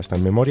maneja está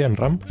en memoria, en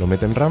RAM, lo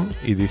mete en RAM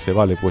y dice,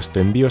 vale, pues te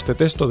envío este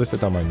texto de este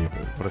tamaño.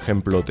 Por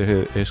ejemplo,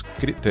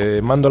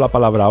 te mando la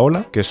palabra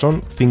hola, que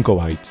son 5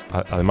 bytes.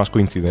 Además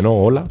coincide, ¿no?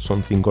 Hola,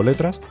 son 5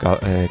 letras,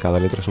 cada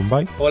letra es un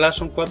byte. Hola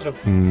son 4.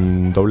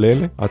 Doble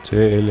L,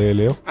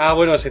 H-L-L-O. Ah,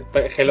 bueno,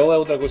 hello es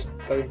otra cosa.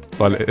 Está bien.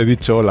 Vale, he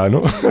dicho hola,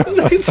 ¿no?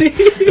 Sí.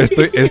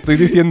 Estoy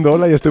diciendo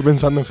hola y estoy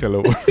pensando en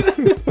hello.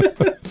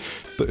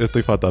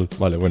 Estoy fatal.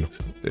 Vale, bueno.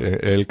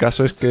 El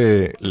caso es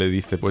que le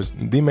dice, pues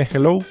dime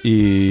hello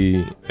y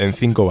en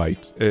 5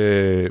 bytes.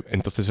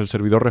 Entonces el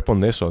servidor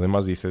responde eso.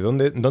 Además dice,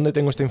 ¿dónde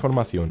tengo esta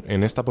información?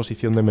 En esta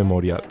posición de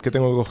memoria. ¿Qué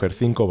tengo que coger?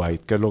 5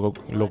 bytes. ¿Qué es lo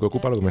que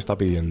ocupa lo que me está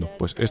pidiendo?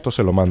 Pues esto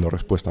se lo mando,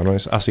 respuesta. No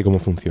es así como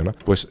funciona.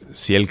 Pues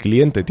si el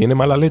cliente tiene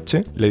mala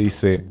leche, le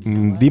dice,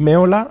 dime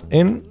hola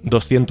en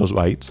 200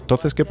 bytes.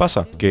 Entonces, ¿qué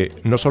pasa? Que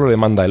no solo le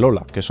manda el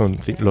hola, que son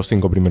los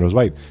 5 primeros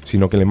bytes,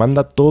 sino que le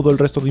manda todo el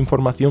resto de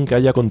información que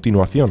haya a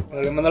continuación.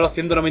 Le manda los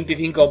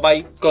 195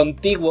 bytes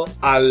contiguos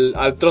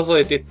al trozo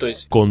de texto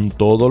ese. Con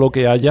todo lo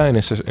que haya en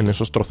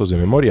esos trozos de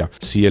memoria.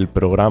 Si el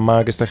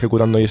programa que está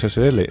ejecutando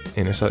SSL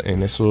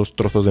en esos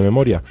trozos de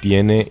memoria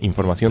tiene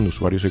información de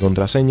usuarios y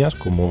contraseñas,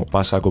 como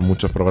pasa con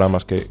muchos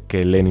programas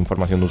que leen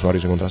información de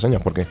usuarios y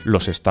contraseñas porque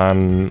los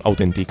están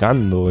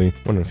autenticando y,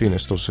 bueno, en fin,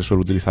 esto se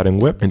suele utilizar en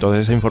web,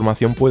 entonces esa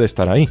información puede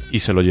estar ahí y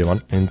se lo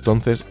llevan.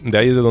 Entonces, de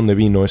ahí es de donde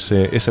vino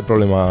ese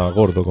problema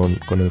gordo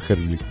con el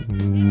Heartbeat.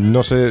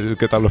 No sé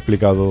qué tal lo he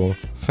explicado.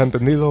 ¿Se ha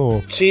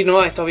entendido? Sí,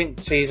 no, está bien.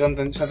 Sí, se ha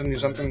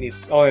entendido.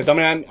 Oh, de todas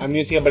maneras, a mí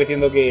me sigue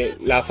pareciendo que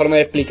la forma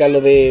de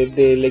explicarlo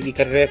del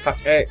X-carrillo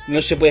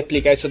no se puede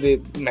explicar eso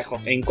mejor.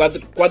 En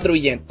 4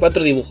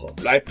 dibujos.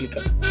 Lo has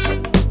explicado.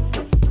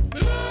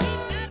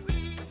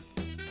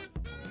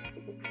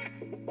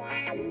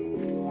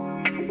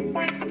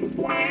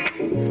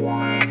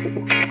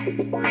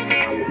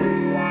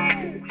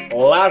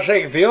 La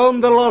sección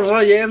de los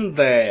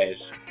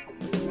oyentes.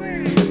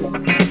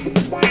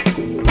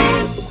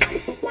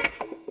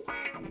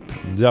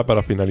 Ya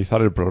para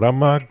finalizar el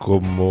programa,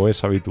 como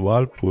es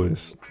habitual,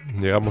 pues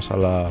llegamos a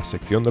la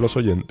sección de los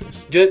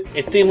oyentes. Yo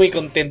estoy muy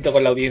contento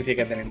con la audiencia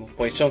que tenemos,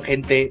 pues son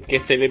gente que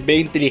se les ve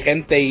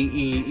inteligente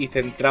y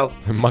centrado.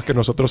 Más que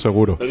nosotros,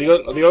 seguro.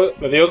 Lo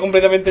digo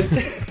completamente en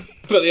serio.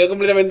 Lo digo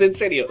completamente en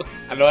serio.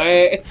 No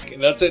es que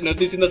no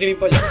estoy siendo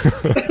gilipollas.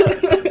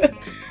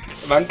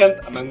 Me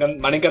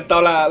han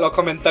encantado los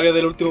comentarios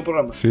del último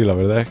programa. Sí, la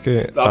verdad es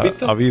que ¿Lo has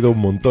visto? Ha habido un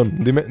montón.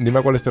 Dime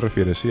a cuáles te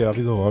refieres. Sí, ha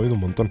habido un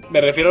montón.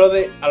 Me refiero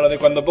a lo de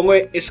cuando pongo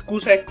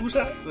excusa,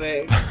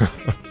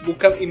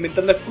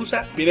 inventando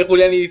excusas. Viene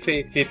Julián y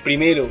dice,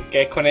 primero,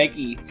 que es con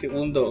X,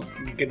 segundo,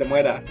 que te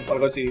mueras, o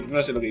algo así,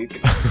 no sé lo que dice.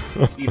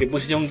 Y le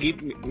puse yo un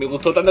GIF, me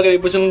gustó tanto que le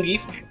puse un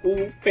GIF,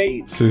 un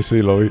fade. Sí,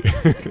 lo vi.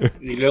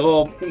 Y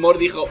luego Mor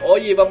dijo,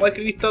 oye, vamos a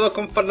escribir todos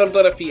con falta de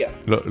ortografía.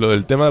 Lo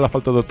del tema de la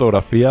falta de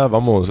ortografía,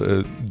 vamos,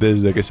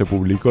 desde que se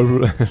publicó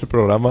el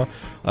programa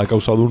ha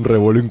causado un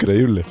revuelo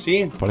increíble.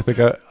 Sí. Parece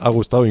que ha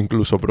gustado,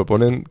 incluso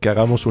proponen que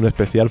hagamos un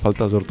especial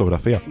faltas de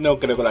ortografía. No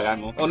creo que lo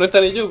hagamos. O no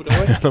estaré yo, pero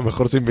bueno. A lo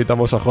mejor si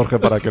invitamos a Jorge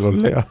para que los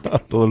lea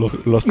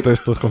todos los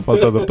textos con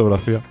faltas de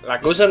ortografía.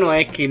 La cosa no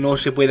es que no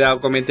se pueda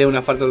cometer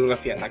una falta de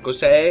ortografía. La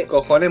cosa es,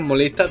 cojones,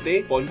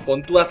 moléstate,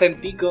 pon tu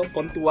acentico,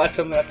 pon tu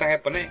H donde la tengas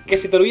que poner. Que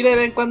se te olvide de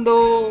vez en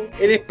cuando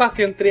el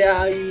espacio entre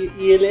A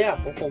y LA.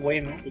 Pues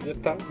bueno, pues ya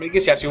está. Que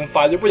si ha sido un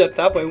fallo, pues ya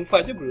está, pues es un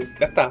fallo, pero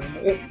ya está.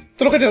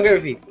 Esto es lo que tengo que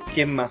decir.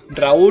 ¿Quién más?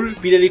 Raúl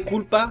pide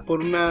disculpas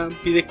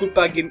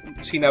a quien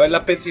sin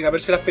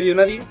habérselas pedido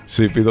nadie.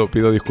 Sí,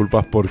 pido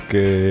disculpas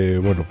porque,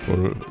 bueno,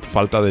 por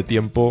falta de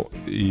tiempo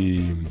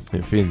y,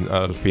 en fin,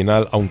 al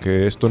final,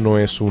 aunque esto no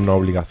es una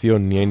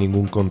obligación ni hay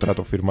ningún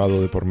contrato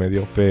firmado de por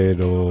medio,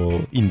 pero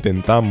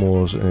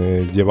intentamos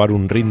llevar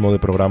un ritmo de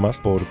programas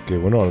porque,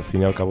 bueno, al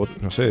fin y al cabo,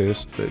 no sé,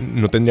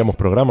 no tendríamos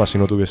programas si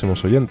no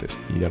tuviésemos oyentes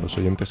y a los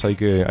oyentes hay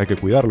que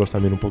cuidarlos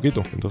también un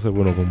poquito. Entonces,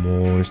 bueno,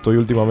 como estoy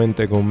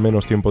últimamente con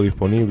menos tiempo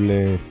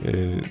disponible,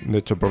 de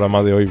hecho el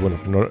programa de hoy, bueno,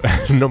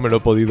 no me lo he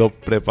podido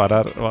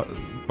preparar,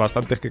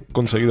 bastantes que he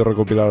conseguido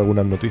recopilar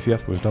algunas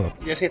noticias, pues nada.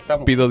 Y así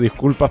estamos. Pido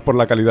disculpas por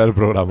la calidad del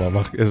programa,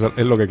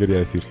 es lo que quería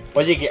decir.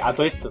 Oye, que a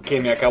todo esto, que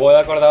me acabo de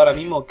acordar ahora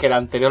mismo que el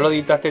anterior lo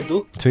editaste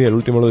tú, Sí, el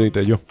último lo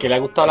edité yo. que le ha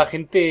gustado a la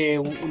gente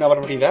una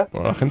barbaridad.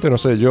 Bueno, la gente no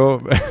sé,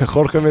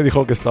 Jorge me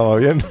dijo que estaba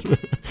bien,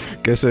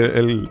 que es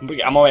el...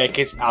 Vamos a ver,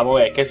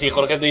 que si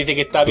Jorge te dice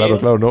que está Claro, bien...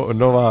 claro,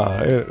 no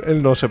va,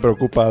 él no se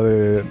preocupa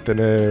de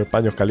tener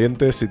paños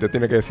calientes, si te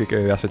tiene que decir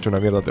que has hecho una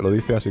mierda te lo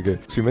dice, así que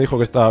si me dijo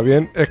que estaba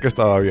bien, es que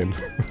estaba bien.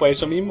 Pues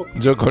eso mismo.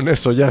 Yo con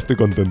eso ya estoy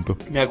contento.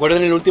 Me acuerdo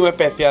en el último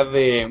especial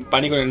de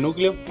Pánico en el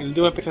Núcleo, el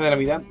último especial de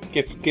Navidad,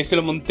 que se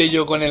lo monté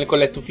yo con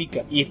la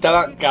estufica. Y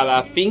estaba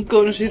cada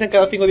 5, no sé si eran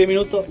cada 5 o 10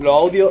 minutos, los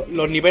audios,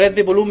 los niveles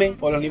de volumen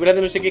o los niveles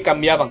de no sé qué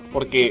cambiaban.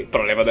 Porque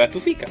problemas de la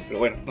estufica, pero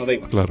bueno, no da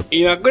igual. Claro.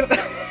 Y me acuerdo,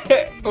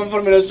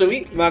 conforme lo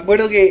subí, me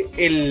acuerdo que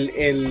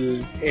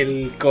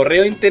el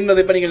correo interno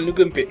de Pánico en el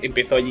Núcleo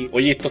empezó allí.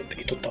 Oye, esto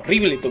está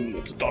horrible, esto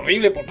está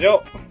horrible, por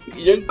Dios.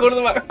 Y yo en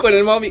Córdoba con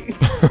el móvil.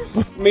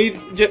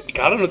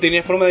 Claro, no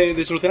tenía forma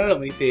de solucionarlo.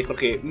 Me dice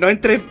Jorge, no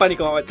entres en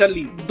pánico, mamá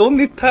Charlie.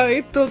 ¿Dónde está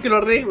esto? Que lo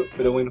arreglo.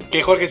 Pero bueno,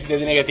 que Jorge, si te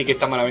tiene que decir que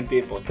está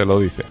malamente, pues Te lo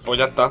dice. Pues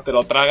ya está, te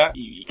lo traga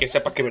y que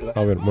sepas que es verdad.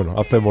 A ver, bueno,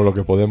 hacemos lo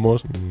que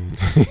podemos.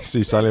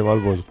 Si sale mal,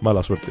 pues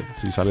mala suerte.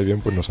 Si sale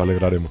bien, pues nos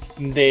alegraremos.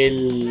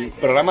 Del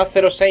programa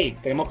 06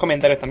 tenemos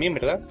comentarios también,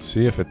 ¿verdad?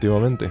 Sí,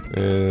 efectivamente.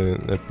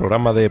 El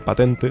programa de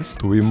patentes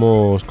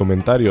tuvimos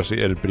comentarios. Y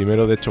el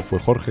primero, de hecho, fue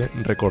Jorge,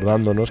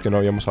 recordándonos que no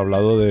habíamos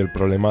hablado del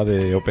problema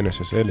de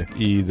OpenSSL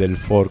y del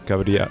fork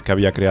que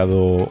había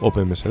creado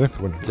OpenBSD.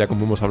 Bueno, ya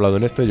como hemos hablado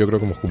en este, yo creo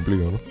que hemos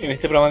cumplido, ¿no? En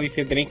este programa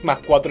dice, tenéis más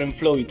 4 en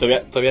Flow y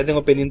todavía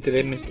tengo pendiente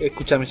de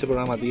escucharme ese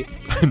programa, tío.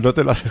 No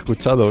te lo has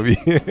escuchado bien.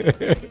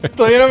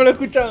 Todavía no me lo he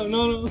escuchado,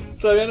 no,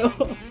 todavía no.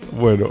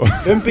 Bueno.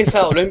 Lo he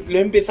empezado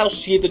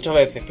 7-8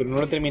 veces, pero no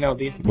lo he terminado,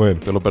 tío. Bueno,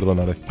 te lo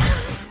perdonaré.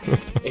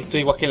 Esto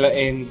igual que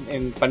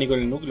en Pánico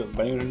en el Núcleo. En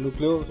Pánico en el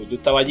Núcleo, pues yo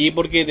estaba allí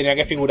porque tenía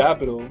que figurar,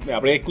 pero me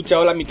habré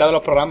escuchado la mitad de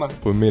los programas.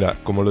 Pues mira,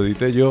 como lo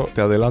edité yo,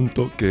 te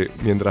adelanto que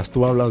mientras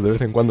tú hablas, de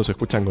vez en cuando se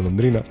escuchan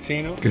golondrinas.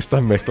 Sí, ¿no? Que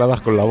están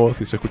mezcladas con la voz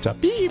y se escucha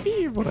pi,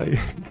 pi, por ahí.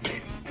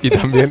 Y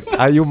también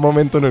hay un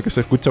momento en el que se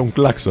escucha un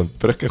claxon,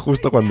 pero es que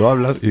justo cuando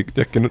hablas y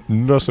es que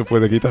no se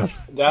puede quitar.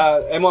 Ya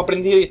hemos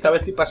aprendido y esta vez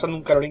estoy pasando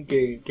un calorín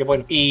que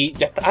bueno. Y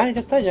ya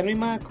está, ya no hay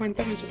más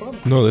comentarios en ese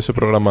programa. No, de ese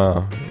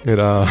programa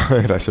era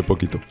ese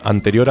poquito.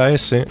 Anterior a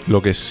ese,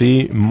 lo que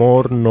sí,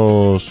 Mor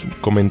nos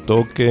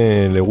comentó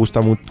que le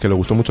gustó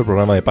mucho el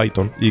programa de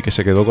Python y que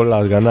se quedó con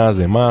las ganas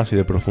de más y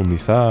de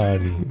profundizar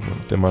y bueno,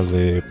 temas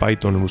de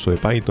Python, el uso de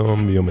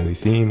Python,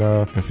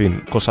 biomedicina, en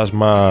fin, cosas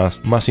más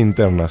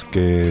internas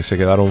que se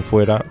quedaron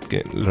fuera,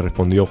 que le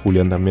respondió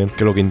Julián también,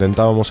 que lo que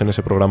intentábamos en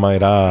ese programa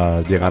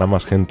era llegar a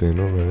más gente,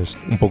 ¿no? Es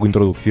un poco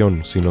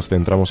introducción, si nos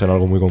centramos en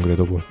algo muy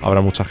concreto, pues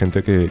habrá mucha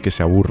gente que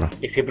se aburra.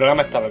 Ese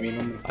programa estaba bien,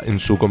 hombre. En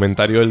su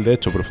comentario él de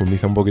hecho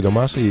profundiza un poquito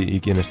más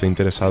y quien esté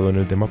interesado en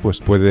el tema pues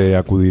puede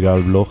acudir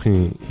al blog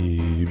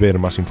y ver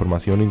más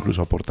información,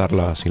 incluso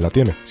aportarla si la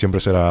tiene. Siempre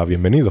será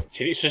bienvenido.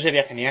 Sí, eso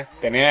sería genial.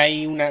 Tener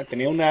ahí una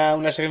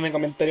sección de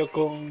comentarios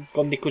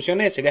con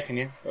discusiones sería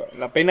genial.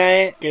 La pena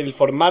es que el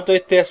formato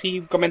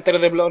así,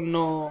 comentarios de blog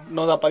no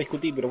da para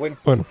discutir, pero bueno.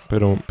 Bueno,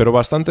 pero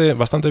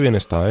bastante bien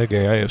está,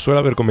 que suele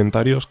haber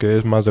comentarios, que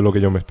es más de lo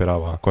que yo me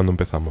esperaba cuando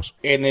empezamos.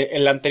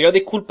 En la anterior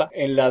disculpa,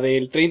 en la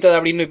del 30 de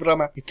abril no hay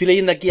programa, estoy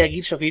leyendo aquí a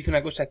Girso que dice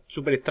una cosa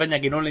súper extraña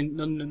que no le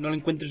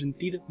encuentro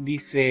sentido.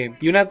 Dice,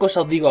 y una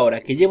cosa os digo ahora,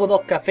 que llevo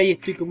 2 cafés y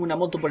estoy como una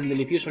moto por el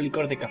delicioso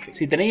licor de café.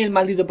 Si tenéis el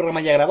maldito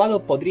programa ya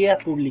grabado, podrías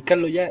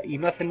publicarlo ya y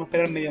no hacernos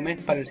esperar medio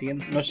mes para el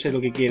siguiente. No sé lo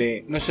que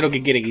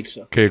quiere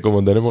Girso. Que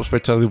como tenemos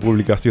fechas de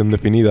publicación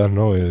definidas,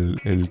 ¿no?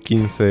 El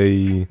 15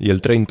 y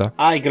el 30.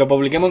 Ah, y que lo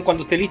publiquemos en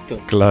cuanto esté listo.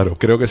 Claro,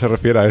 creo que se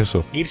refiere a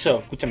eso. Girso,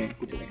 escúchame.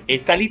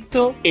 Está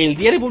listo el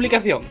día de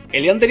publicación.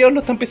 El día anterior no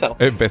está empezado.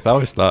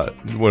 Empezado está.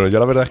 Bueno, yo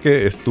la verdad es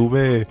que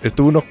estuve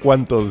unos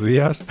cuantos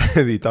días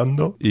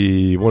editando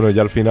y bueno,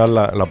 ya al final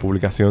la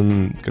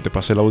publicación, que te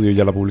pasé el audio,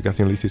 ya la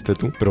publicación la hiciste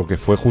tú, pero que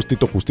fue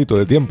justito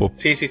de tiempo.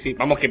 Sí.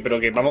 Vamos,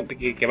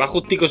 que va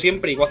justico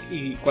siempre, igual,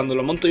 y cuando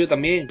lo monto yo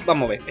también.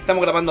 Vamos a ver,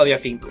 estamos grabando a día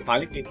 5,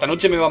 ¿vale? Que esta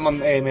noche me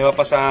va a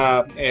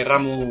pasar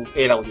Ramu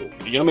el audio.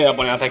 Y yo no me voy a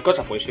poner a hacer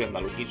cosas, pues soy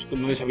andaluz. Y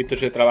no se ha visto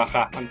eso de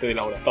trabajar antes de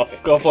la hora. Entonces,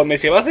 conforme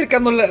se va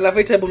acercando la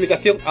fecha de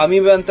publicación, a mí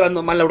me va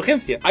entrando más la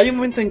urgencia. Hay un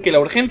momento en que la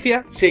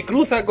urgencia se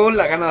cruza con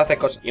la ganas de hacer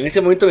cosas. Y en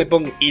ese momento me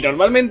pongo. Y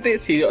normalmente,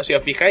 si os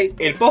fijáis,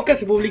 el podcast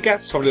se publica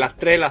sobre las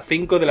 3, las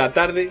 5 de la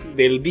tarde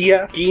del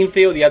día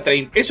 15 o día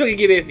 30. ¿Eso qué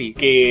quiere decir?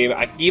 Que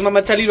aquí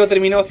Mamá Charlie lo ha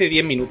terminado hace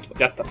 10 minutos.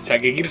 Ya está. O sea,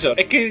 que Kirso,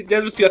 es que ya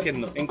lo estoy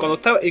haciendo. En cuando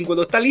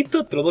está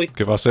listo, te lo doy.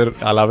 Que va a ser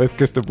a la vez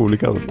que esté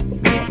publicado.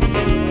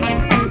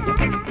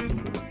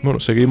 Bueno,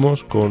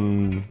 seguimos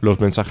con los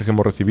mensajes que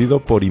hemos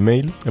recibido por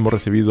email. Hemos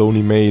recibido un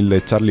email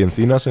de Charlie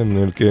Encinas en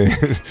el que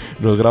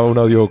nos graba un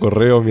audio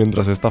correo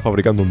mientras está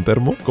fabricando un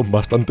termo, con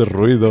bastantes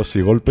ruidos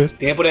y golpes.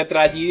 Tiene por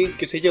detrás allí,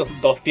 qué sé yo,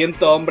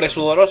 200 hombres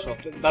sudorosos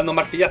dando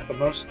martillazos,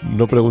 no sé.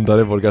 No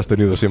preguntaré por qué has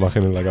tenido esa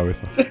imagen en la cabeza.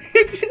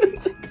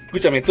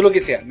 Escúchame, todo lo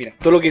que sea, mira,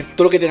 todo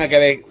lo que tenga que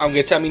ver,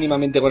 aunque sea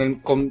mínimamente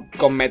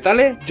con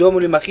metales, yo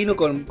me lo imagino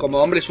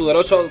como hombre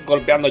sudoroso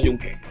golpeando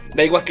yunque.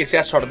 Da igual que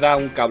sea sordar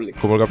un cable.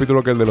 Como el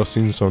capítulo que el de los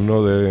Simpsons,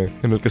 ¿no?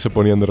 En el que se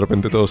ponían de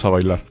repente todos a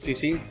bailar.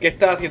 Sí. ¿Qué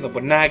estás haciendo?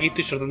 Pues nada, aquí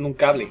estoy sordando un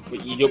cable.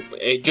 Y yo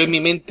en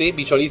mi mente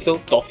visualizo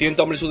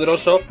 200 hombres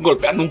sudorosos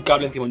golpeando un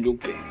cable encima de un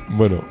yunque.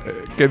 Bueno,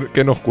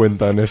 ¿qué nos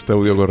cuenta en este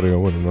audio correo?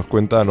 Bueno,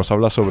 nos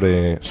habla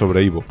sobre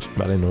iVoox,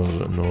 ¿vale?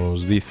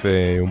 Nos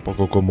dice un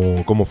poco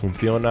cómo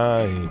funciona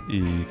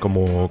y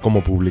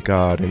cómo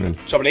publicar en él.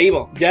 Sobre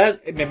iVoox, ya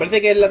me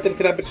parece que es la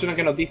tercera persona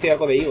que nos dice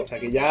algo de iVoox. O sea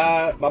que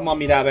ya vamos a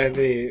mirar a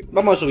ver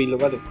vamos a subirlo,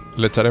 ¿vale?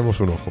 Le echaremos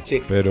un ojo.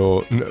 Sí.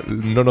 Pero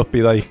no nos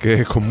pidáis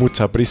que con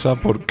mucha prisa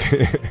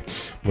porque,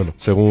 bueno,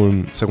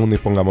 según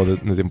dispongamos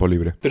de tiempo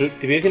libre. Pero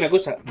te voy a decir una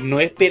cosa, no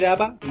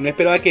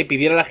esperaba que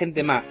pidiera la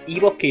gente más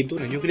iVoox que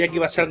iTunes. Yo creía que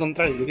iba a ser al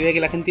contrario, yo creía que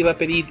la gente iba a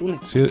pedir iTunes.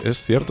 Sí,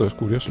 es cierto, es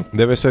curioso.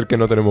 Debe ser que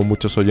no tenemos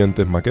muchos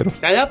oyentes maqueros.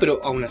 Ya,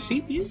 pero aún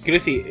así, tío. Quiero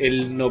decir,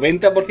 el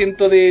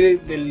 90%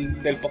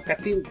 del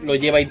podcasting lo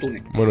lleva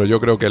iTunes. Bueno, yo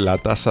creo que la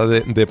tasa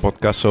de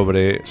podcast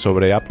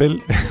sobre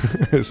Apple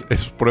es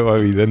prueba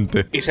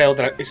evidente. Esa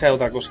es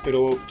otra cosa.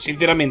 Pero,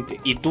 sinceramente,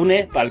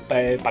 iTunes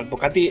para el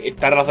podcasting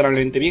está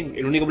razonablemente bien.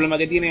 El único problema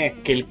que tiene es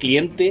que el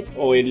cliente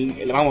o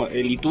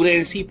el iTunes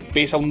en sí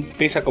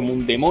pesa como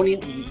un demonio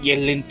y es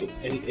lento.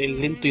 Es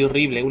lento y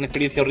horrible, es una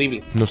experiencia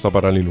horrible. No está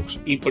para Linux.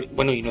 Y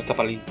no está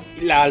para Linux.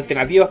 Las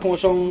alternativas como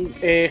son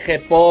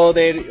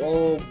Gpoder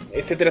o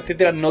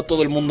etcétera, no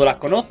todo el mundo las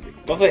conoce.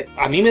 Entonces,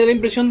 a mí me da la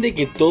impresión de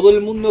que todo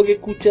el mundo que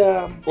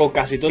escucha, o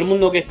casi todo el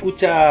mundo que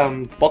escucha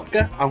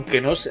podcast,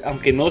 aunque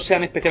no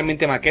sean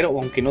especialmente maqueros,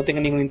 o aunque no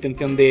tengan ninguna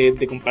intención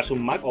de comprarse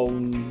un Mac o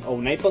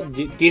un iPod,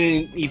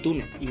 tienen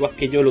iTunes, igual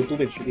que yo lo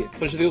tuve en su día.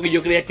 Por eso digo que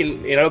yo creía que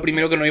era lo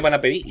primero que nos iban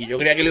a pedir, y yo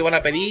creía que lo iban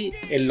a pedir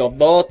en los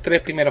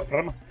 2-3 primeros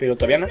programas, pero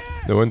todavía no.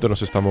 De momento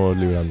nos estamos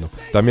librando.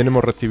 También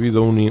hemos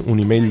recibido un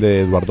email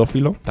de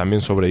Eduardófilo,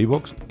 también sobre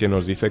iVoox, que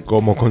nos dice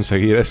cómo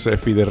conseguir ese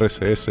feed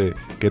RSS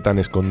que tan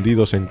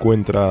escondido se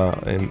encuentra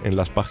en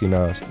las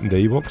páginas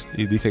de iVoox,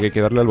 y dice que hay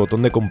que darle al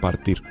botón de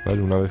compartir,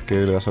 ¿vale? Una vez que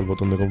le das al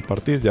botón de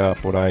compartir, ya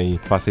por ahí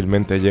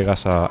fácilmente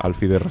llegas al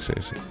feed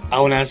RSS.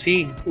 Aún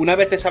así, una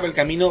vez te sabe el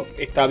camino,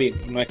 está bien,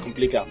 no es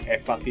complicado,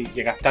 es fácil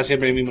llegar, está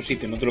siempre en el mismo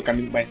sitio, no te lo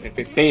cambias,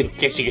 pero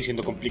que sigue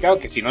siendo complicado,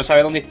 que si no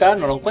sabes dónde está,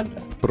 no lo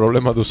encuentras.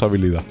 Problema de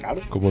usabilidad,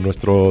 claro. Como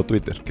nuestro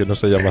Twitter, que no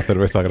se llama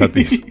Cerveza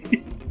Gratis.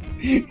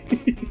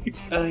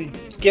 Ay,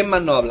 ¿quién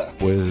más nos habla?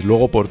 Pues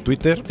luego por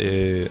Twitter,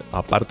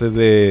 aparte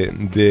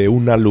de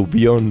un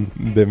aluvión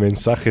de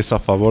mensajes a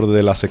favor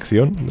de la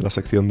sección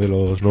de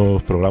los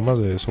nuevos programas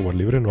de software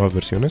libre, nuevas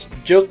versiones.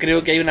 Yo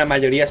creo que hay una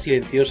mayoría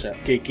silenciosa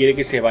que quiere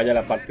que se vaya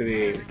la parte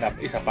de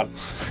esa parte.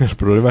 El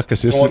problema es que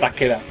si es... ¿Cómo te has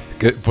quedado?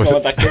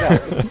 ¿Cómo te has quedado?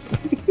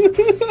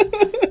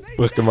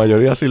 Pues que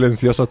mayoría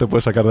silenciosa te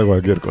puede sacar de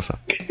cualquier cosa.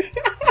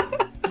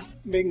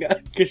 Venga,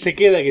 que se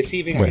queda, que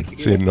sí, venga. Bueno, que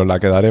se queda. Sí, nos la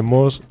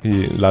quedaremos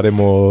y la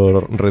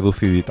haremos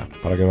reducidita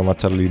para que mamá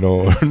Charlie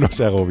no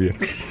se agobie.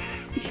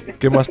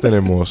 ¿Qué más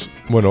tenemos?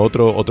 Bueno,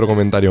 otro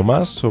comentario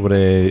más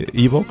sobre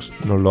iVoox,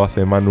 nos lo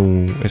hace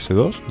Manu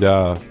S2.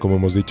 Ya, como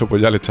hemos dicho, pues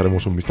ya le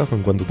echaremos un vistazo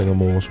en cuanto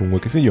tengamos un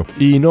huequecillo.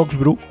 Y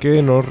Noxbrew,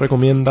 que nos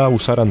recomienda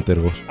usar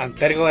Antergos.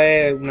 ¿Antergos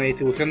es una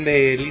distribución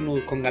de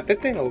Linux con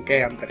gatete o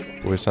qué es Antergos?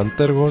 Pues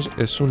Antergos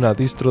es una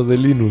distro de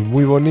Linux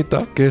muy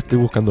bonita que estoy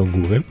buscando en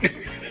Google.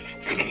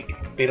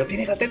 ¿Pero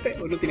tiene gatete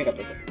o no tiene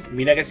gatete?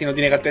 Mira que si no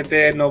tiene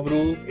gatete,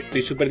 Noxbrew,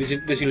 estoy súper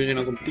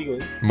desilusionado contigo, ¿eh?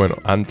 Bueno,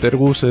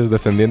 Antergos es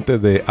descendiente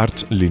de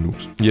Arch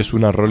Linux y es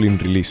una rolling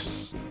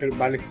release. Pero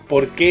vale,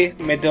 ¿por qué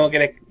me tengo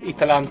que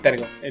instalar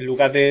Antergos en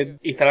lugar de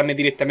instalarme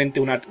directamente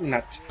un Arch?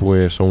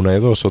 Pues o una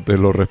de dos, o te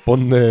lo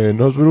responde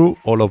Noxbrew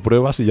o lo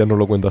pruebas y ya no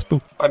lo cuentas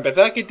tú. Para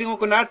empezar, aquí tengo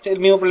con Arch el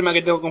mismo problema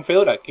que tengo con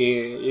Fedora,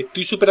 que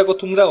estoy súper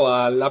acostumbrado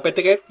al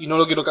apt-get y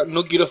no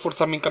quiero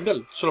esforzarme en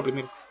cambiarlo, solo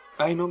primero.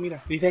 Ay, no,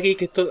 mira, dice aquí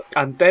que esto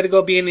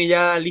Antergos viene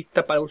ya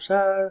lista para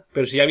usar,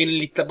 pero si ya viene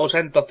lista para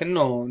usar, entonces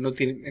no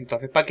tiene,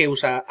 entonces ¿para qué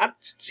usa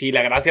Arch? Si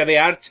la gracia de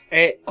Arch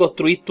es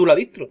construir tú la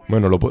distro.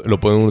 Bueno, lo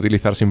pueden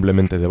utilizar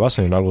simplemente de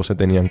base, en algo se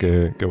tenían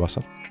que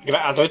basar.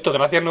 A todo esto,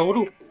 gracias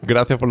Noxbrew.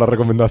 Gracias por la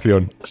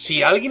recomendación.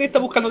 Si alguien está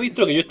buscando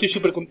distro, que yo estoy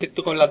súper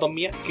contento con las dos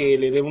mías, que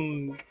le dé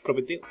un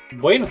propeteo.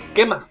 Bueno,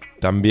 ¿qué más?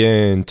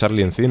 También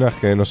Charlie Encinas,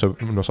 que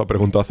nos ha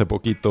preguntado hace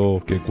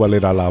poquito que cuál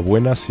era la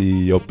buena,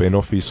 si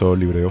OpenOffice o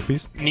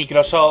LibreOffice.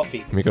 Microsoft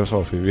Office.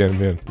 Microsoft Office,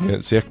 bien.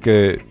 Si es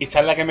que... Esa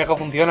es la que mejor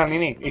funciona,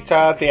 nene.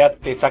 Esa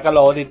te saca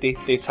los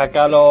ODT, te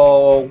saca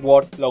los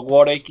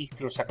WordX,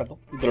 te los saca todo.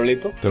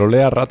 Te lo lee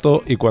a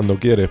rato y cuando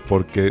quieres,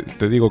 porque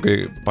te digo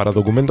que para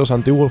documentos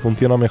antiguos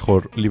funciona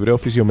mejor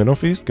LibreOffice y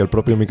OpenOffice que el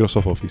propio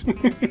Microsoft Office.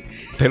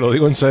 Te lo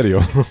digo en serio,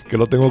 que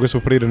lo tengo que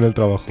sufrir en el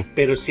trabajo.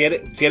 Pero si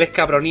eres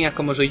cabronías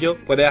como soy yo,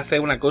 puedes hacer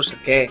una cosa,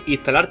 que es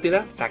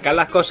instalártela, sacar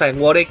las cosas en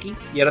WordX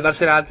y ahora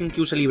dársela a alguien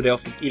que use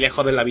LibreOffice y le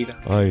jodes la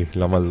vida. Ay,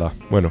 la maldad.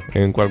 Bueno,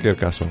 Bueno, en cualquier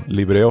caso,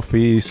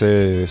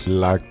 LibreOffice es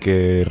la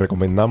que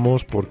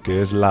recomendamos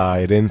porque es la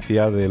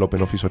herencia del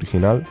OpenOffice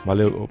original,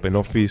 ¿vale?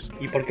 OpenOffice...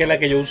 ¿Y por qué es la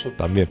que yo uso?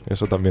 También,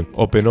 eso también.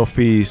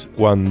 OpenOffice,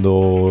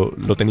 cuando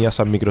lo tenía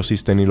Sun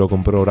Microsystem y lo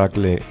compró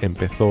Oracle,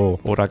 empezó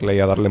Oracle ahí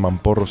a darle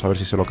mamporros a ver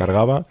si se lo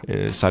cargaba.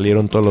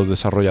 Salieron todos los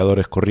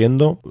desarrolladores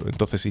corriendo,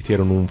 entonces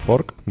hicieron un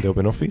fork de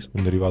OpenOffice,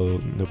 un derivado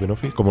de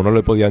OpenOffice. Como no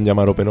le podían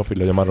llamar OpenOffice,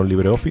 lo llamaron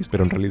LibreOffice,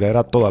 pero en realidad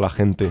era toda la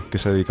gente que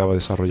se dedicaba a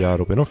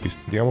desarrollar OpenOffice.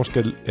 Digamos que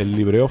el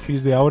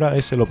LibreOffice de ahora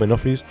es el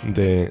OpenOffice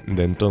de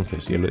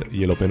entonces,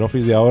 y el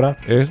OpenOffice de ahora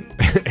es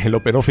el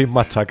OpenOffice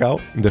machacado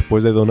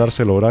después de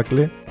donárselo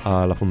Oracle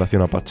a la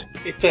Fundación Apache.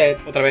 Esto es,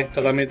 otra vez,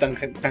 totalmente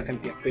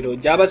tangencial, pero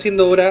ya va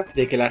siendo hora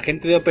de que la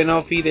gente de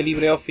OpenOffice, de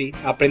LibreOffice,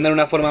 aprendan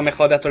una forma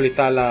mejor de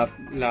actualizar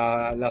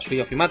la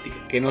suite ofimática,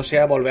 que no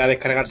sea volver a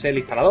descargarse el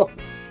instalador.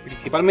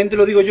 Principalmente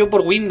lo digo yo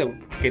por Windows,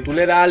 que tú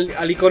le das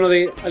al icono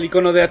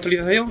de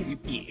actualización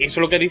y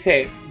eso lo que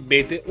dice es,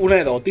 vete, una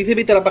de dos, te dice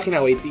vete a la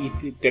página web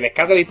y te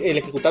descarga el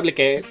ejecutable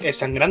que es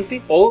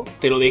sangrante, o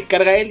te lo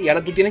descarga él y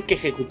ahora tú tienes que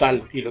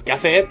ejecutarlo. Y lo que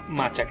hace es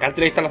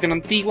machacarte la instalación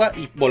antigua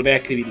y volver a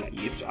escribirla.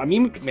 Y eso a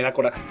mí me da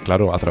coraje.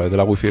 Claro, a través de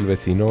la wifi del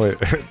vecino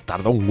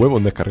tarda un huevo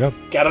en descargar.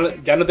 Que ahora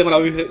ya no tengo la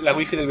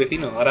wifi del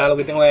vecino, ahora lo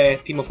que tengo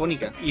es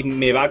timofónica y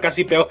me va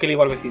casi peor que le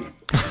digo al vecino.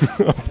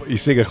 Y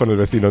sigues con el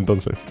vecino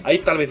entonces. Ahí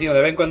está el vecino,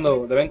 de vez en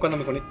cuando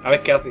me conecto. A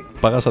ver qué hace.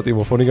 Pagas a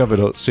timofónica,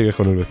 pero sigues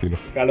con el vecino.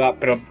 Claro,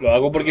 pero lo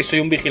hago porque soy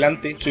un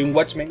vigilante, soy un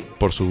watchman.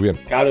 Por su bien.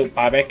 Claro,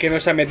 para ver que no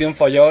se ha metido en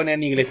follones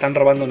ni que le están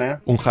robando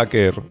nada. Un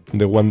hacker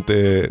de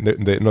guante,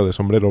 de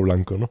sombrero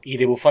blanco, ¿no? Y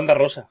de bufanda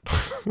rosa.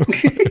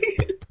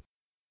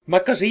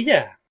 Más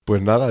cosillas.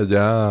 Pues nada,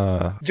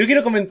 ya... Yo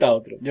quiero comentar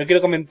otro. Yo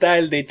quiero comentar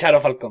el de Charo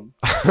Falcón.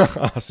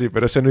 Sí,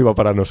 pero ese no iba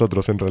para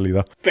nosotros en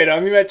realidad. Pero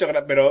a mí me ha hecho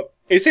gracia. Pero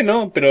ese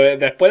no. Pero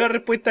después la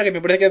respuesta, que me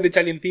parece que es de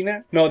Charlie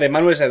Encina. No, de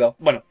Manuel S2.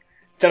 Bueno,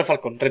 Charo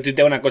Falcón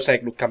retuitea una cosa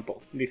de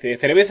Cruzcampo. Dice,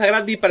 cerveza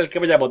gratis para el que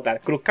vaya a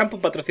votar. Cruzcampo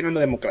patrocinando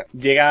Democrat.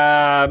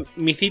 Llega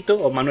Micito,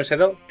 o Manuel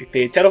S2.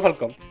 Dice, Charo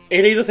Falcón,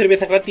 he leído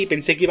cerveza gratis y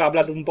pensé que iba a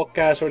hablar de un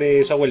podcast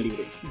sobre software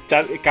libre.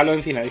 Carlos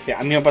Encina dice,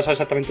 a mí me ha pasado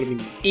exactamente lo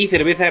mismo. Y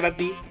cerveza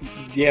gratis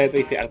llega y te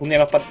dice, algún día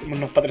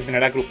nos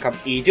patrocinará Cruzcampo.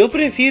 Y yo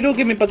prefiero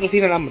que me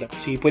patrocine el Ambra.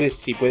 Si puede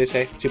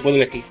ser, si puedo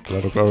elegir.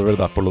 Claro, es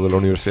verdad, por lo de la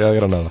Universidad de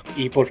Granada.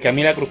 Y porque a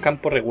mí la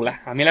Cruzcampo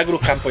regular. A mí la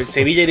Cruzcampo en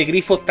Sevilla y de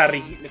Grifo está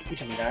rica.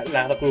 Escúchame,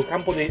 la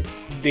Cruzcampo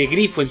de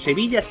Grifo en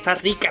Sevilla está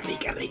rica.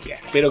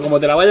 Pero como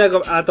te la vayas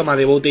a tomar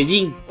de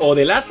botellín o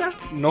de lata,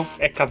 no,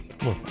 es cáncer.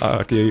 Bueno,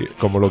 aquí,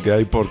 como lo que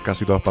hay por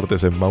casi todas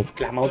partes en Mau.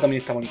 La Mau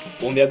también está bonita.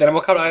 Un día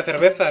tenemos que hablar de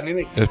cerveza,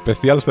 nene.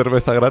 Especial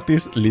cerveza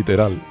gratis,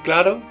 literal.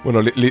 Claro.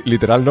 Bueno,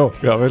 literal no.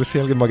 A ver si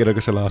alguien va a querer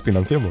que se la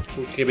financiemos.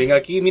 Pues que venga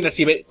aquí, mira,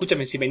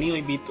 escúchame, si venís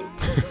invito.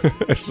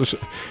 Eso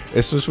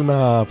es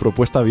una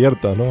propuesta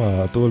abierta,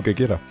 ¿no? A todo el que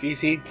quiera.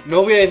 Sí.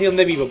 No voy a decir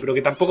dónde vivo, pero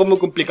que tampoco es muy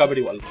complicado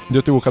averiguarlo. Yo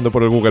estoy buscando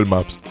por el Google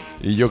Maps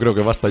y yo creo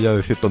que basta ya de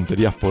decir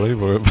tonterías por ahí,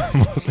 porque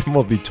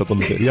hemos dicho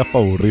tonterías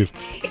para aburrir.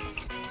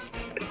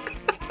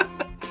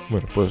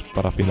 Bueno, pues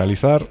para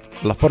finalizar,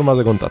 las formas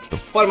de contacto.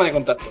 Forma de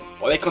contacto.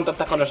 Podéis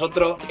contactar con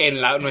nosotros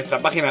en nuestra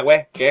página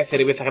web, que es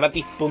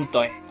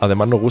cervezagratis.es.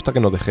 Además nos gusta que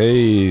nos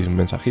dejéis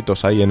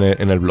mensajitos ahí en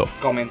el blog.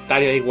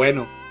 Comentarios y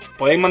bueno.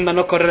 Podéis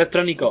mandarnos correo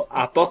electrónico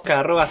a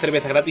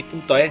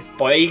podcast@cervezagratis.es.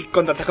 Podéis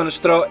contactar con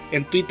nosotros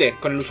en Twitter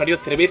con el usuario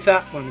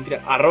 @cervezagpl.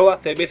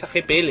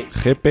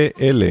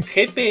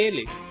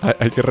 GPL.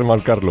 Hay que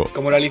remarcarlo.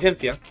 Como la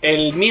licencia.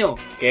 El mío,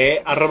 que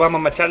es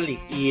 @mamacharlie,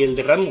 y el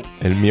de Ramus.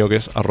 El mío, que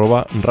es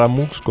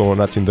 @ramus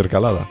con H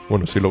intercalada.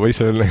 Bueno, si lo veis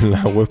en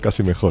la web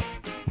casi mejor.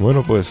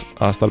 Bueno, pues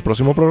hasta el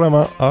próximo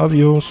programa.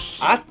 Adiós.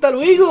 ¡Hasta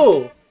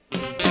luego!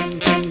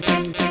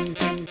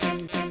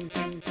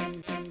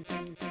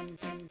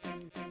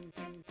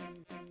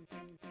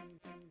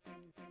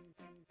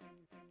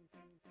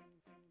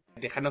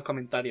 Dejadnos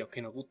comentarios que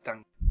nos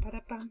gustan.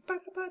 Para pam,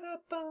 para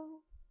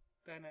pam.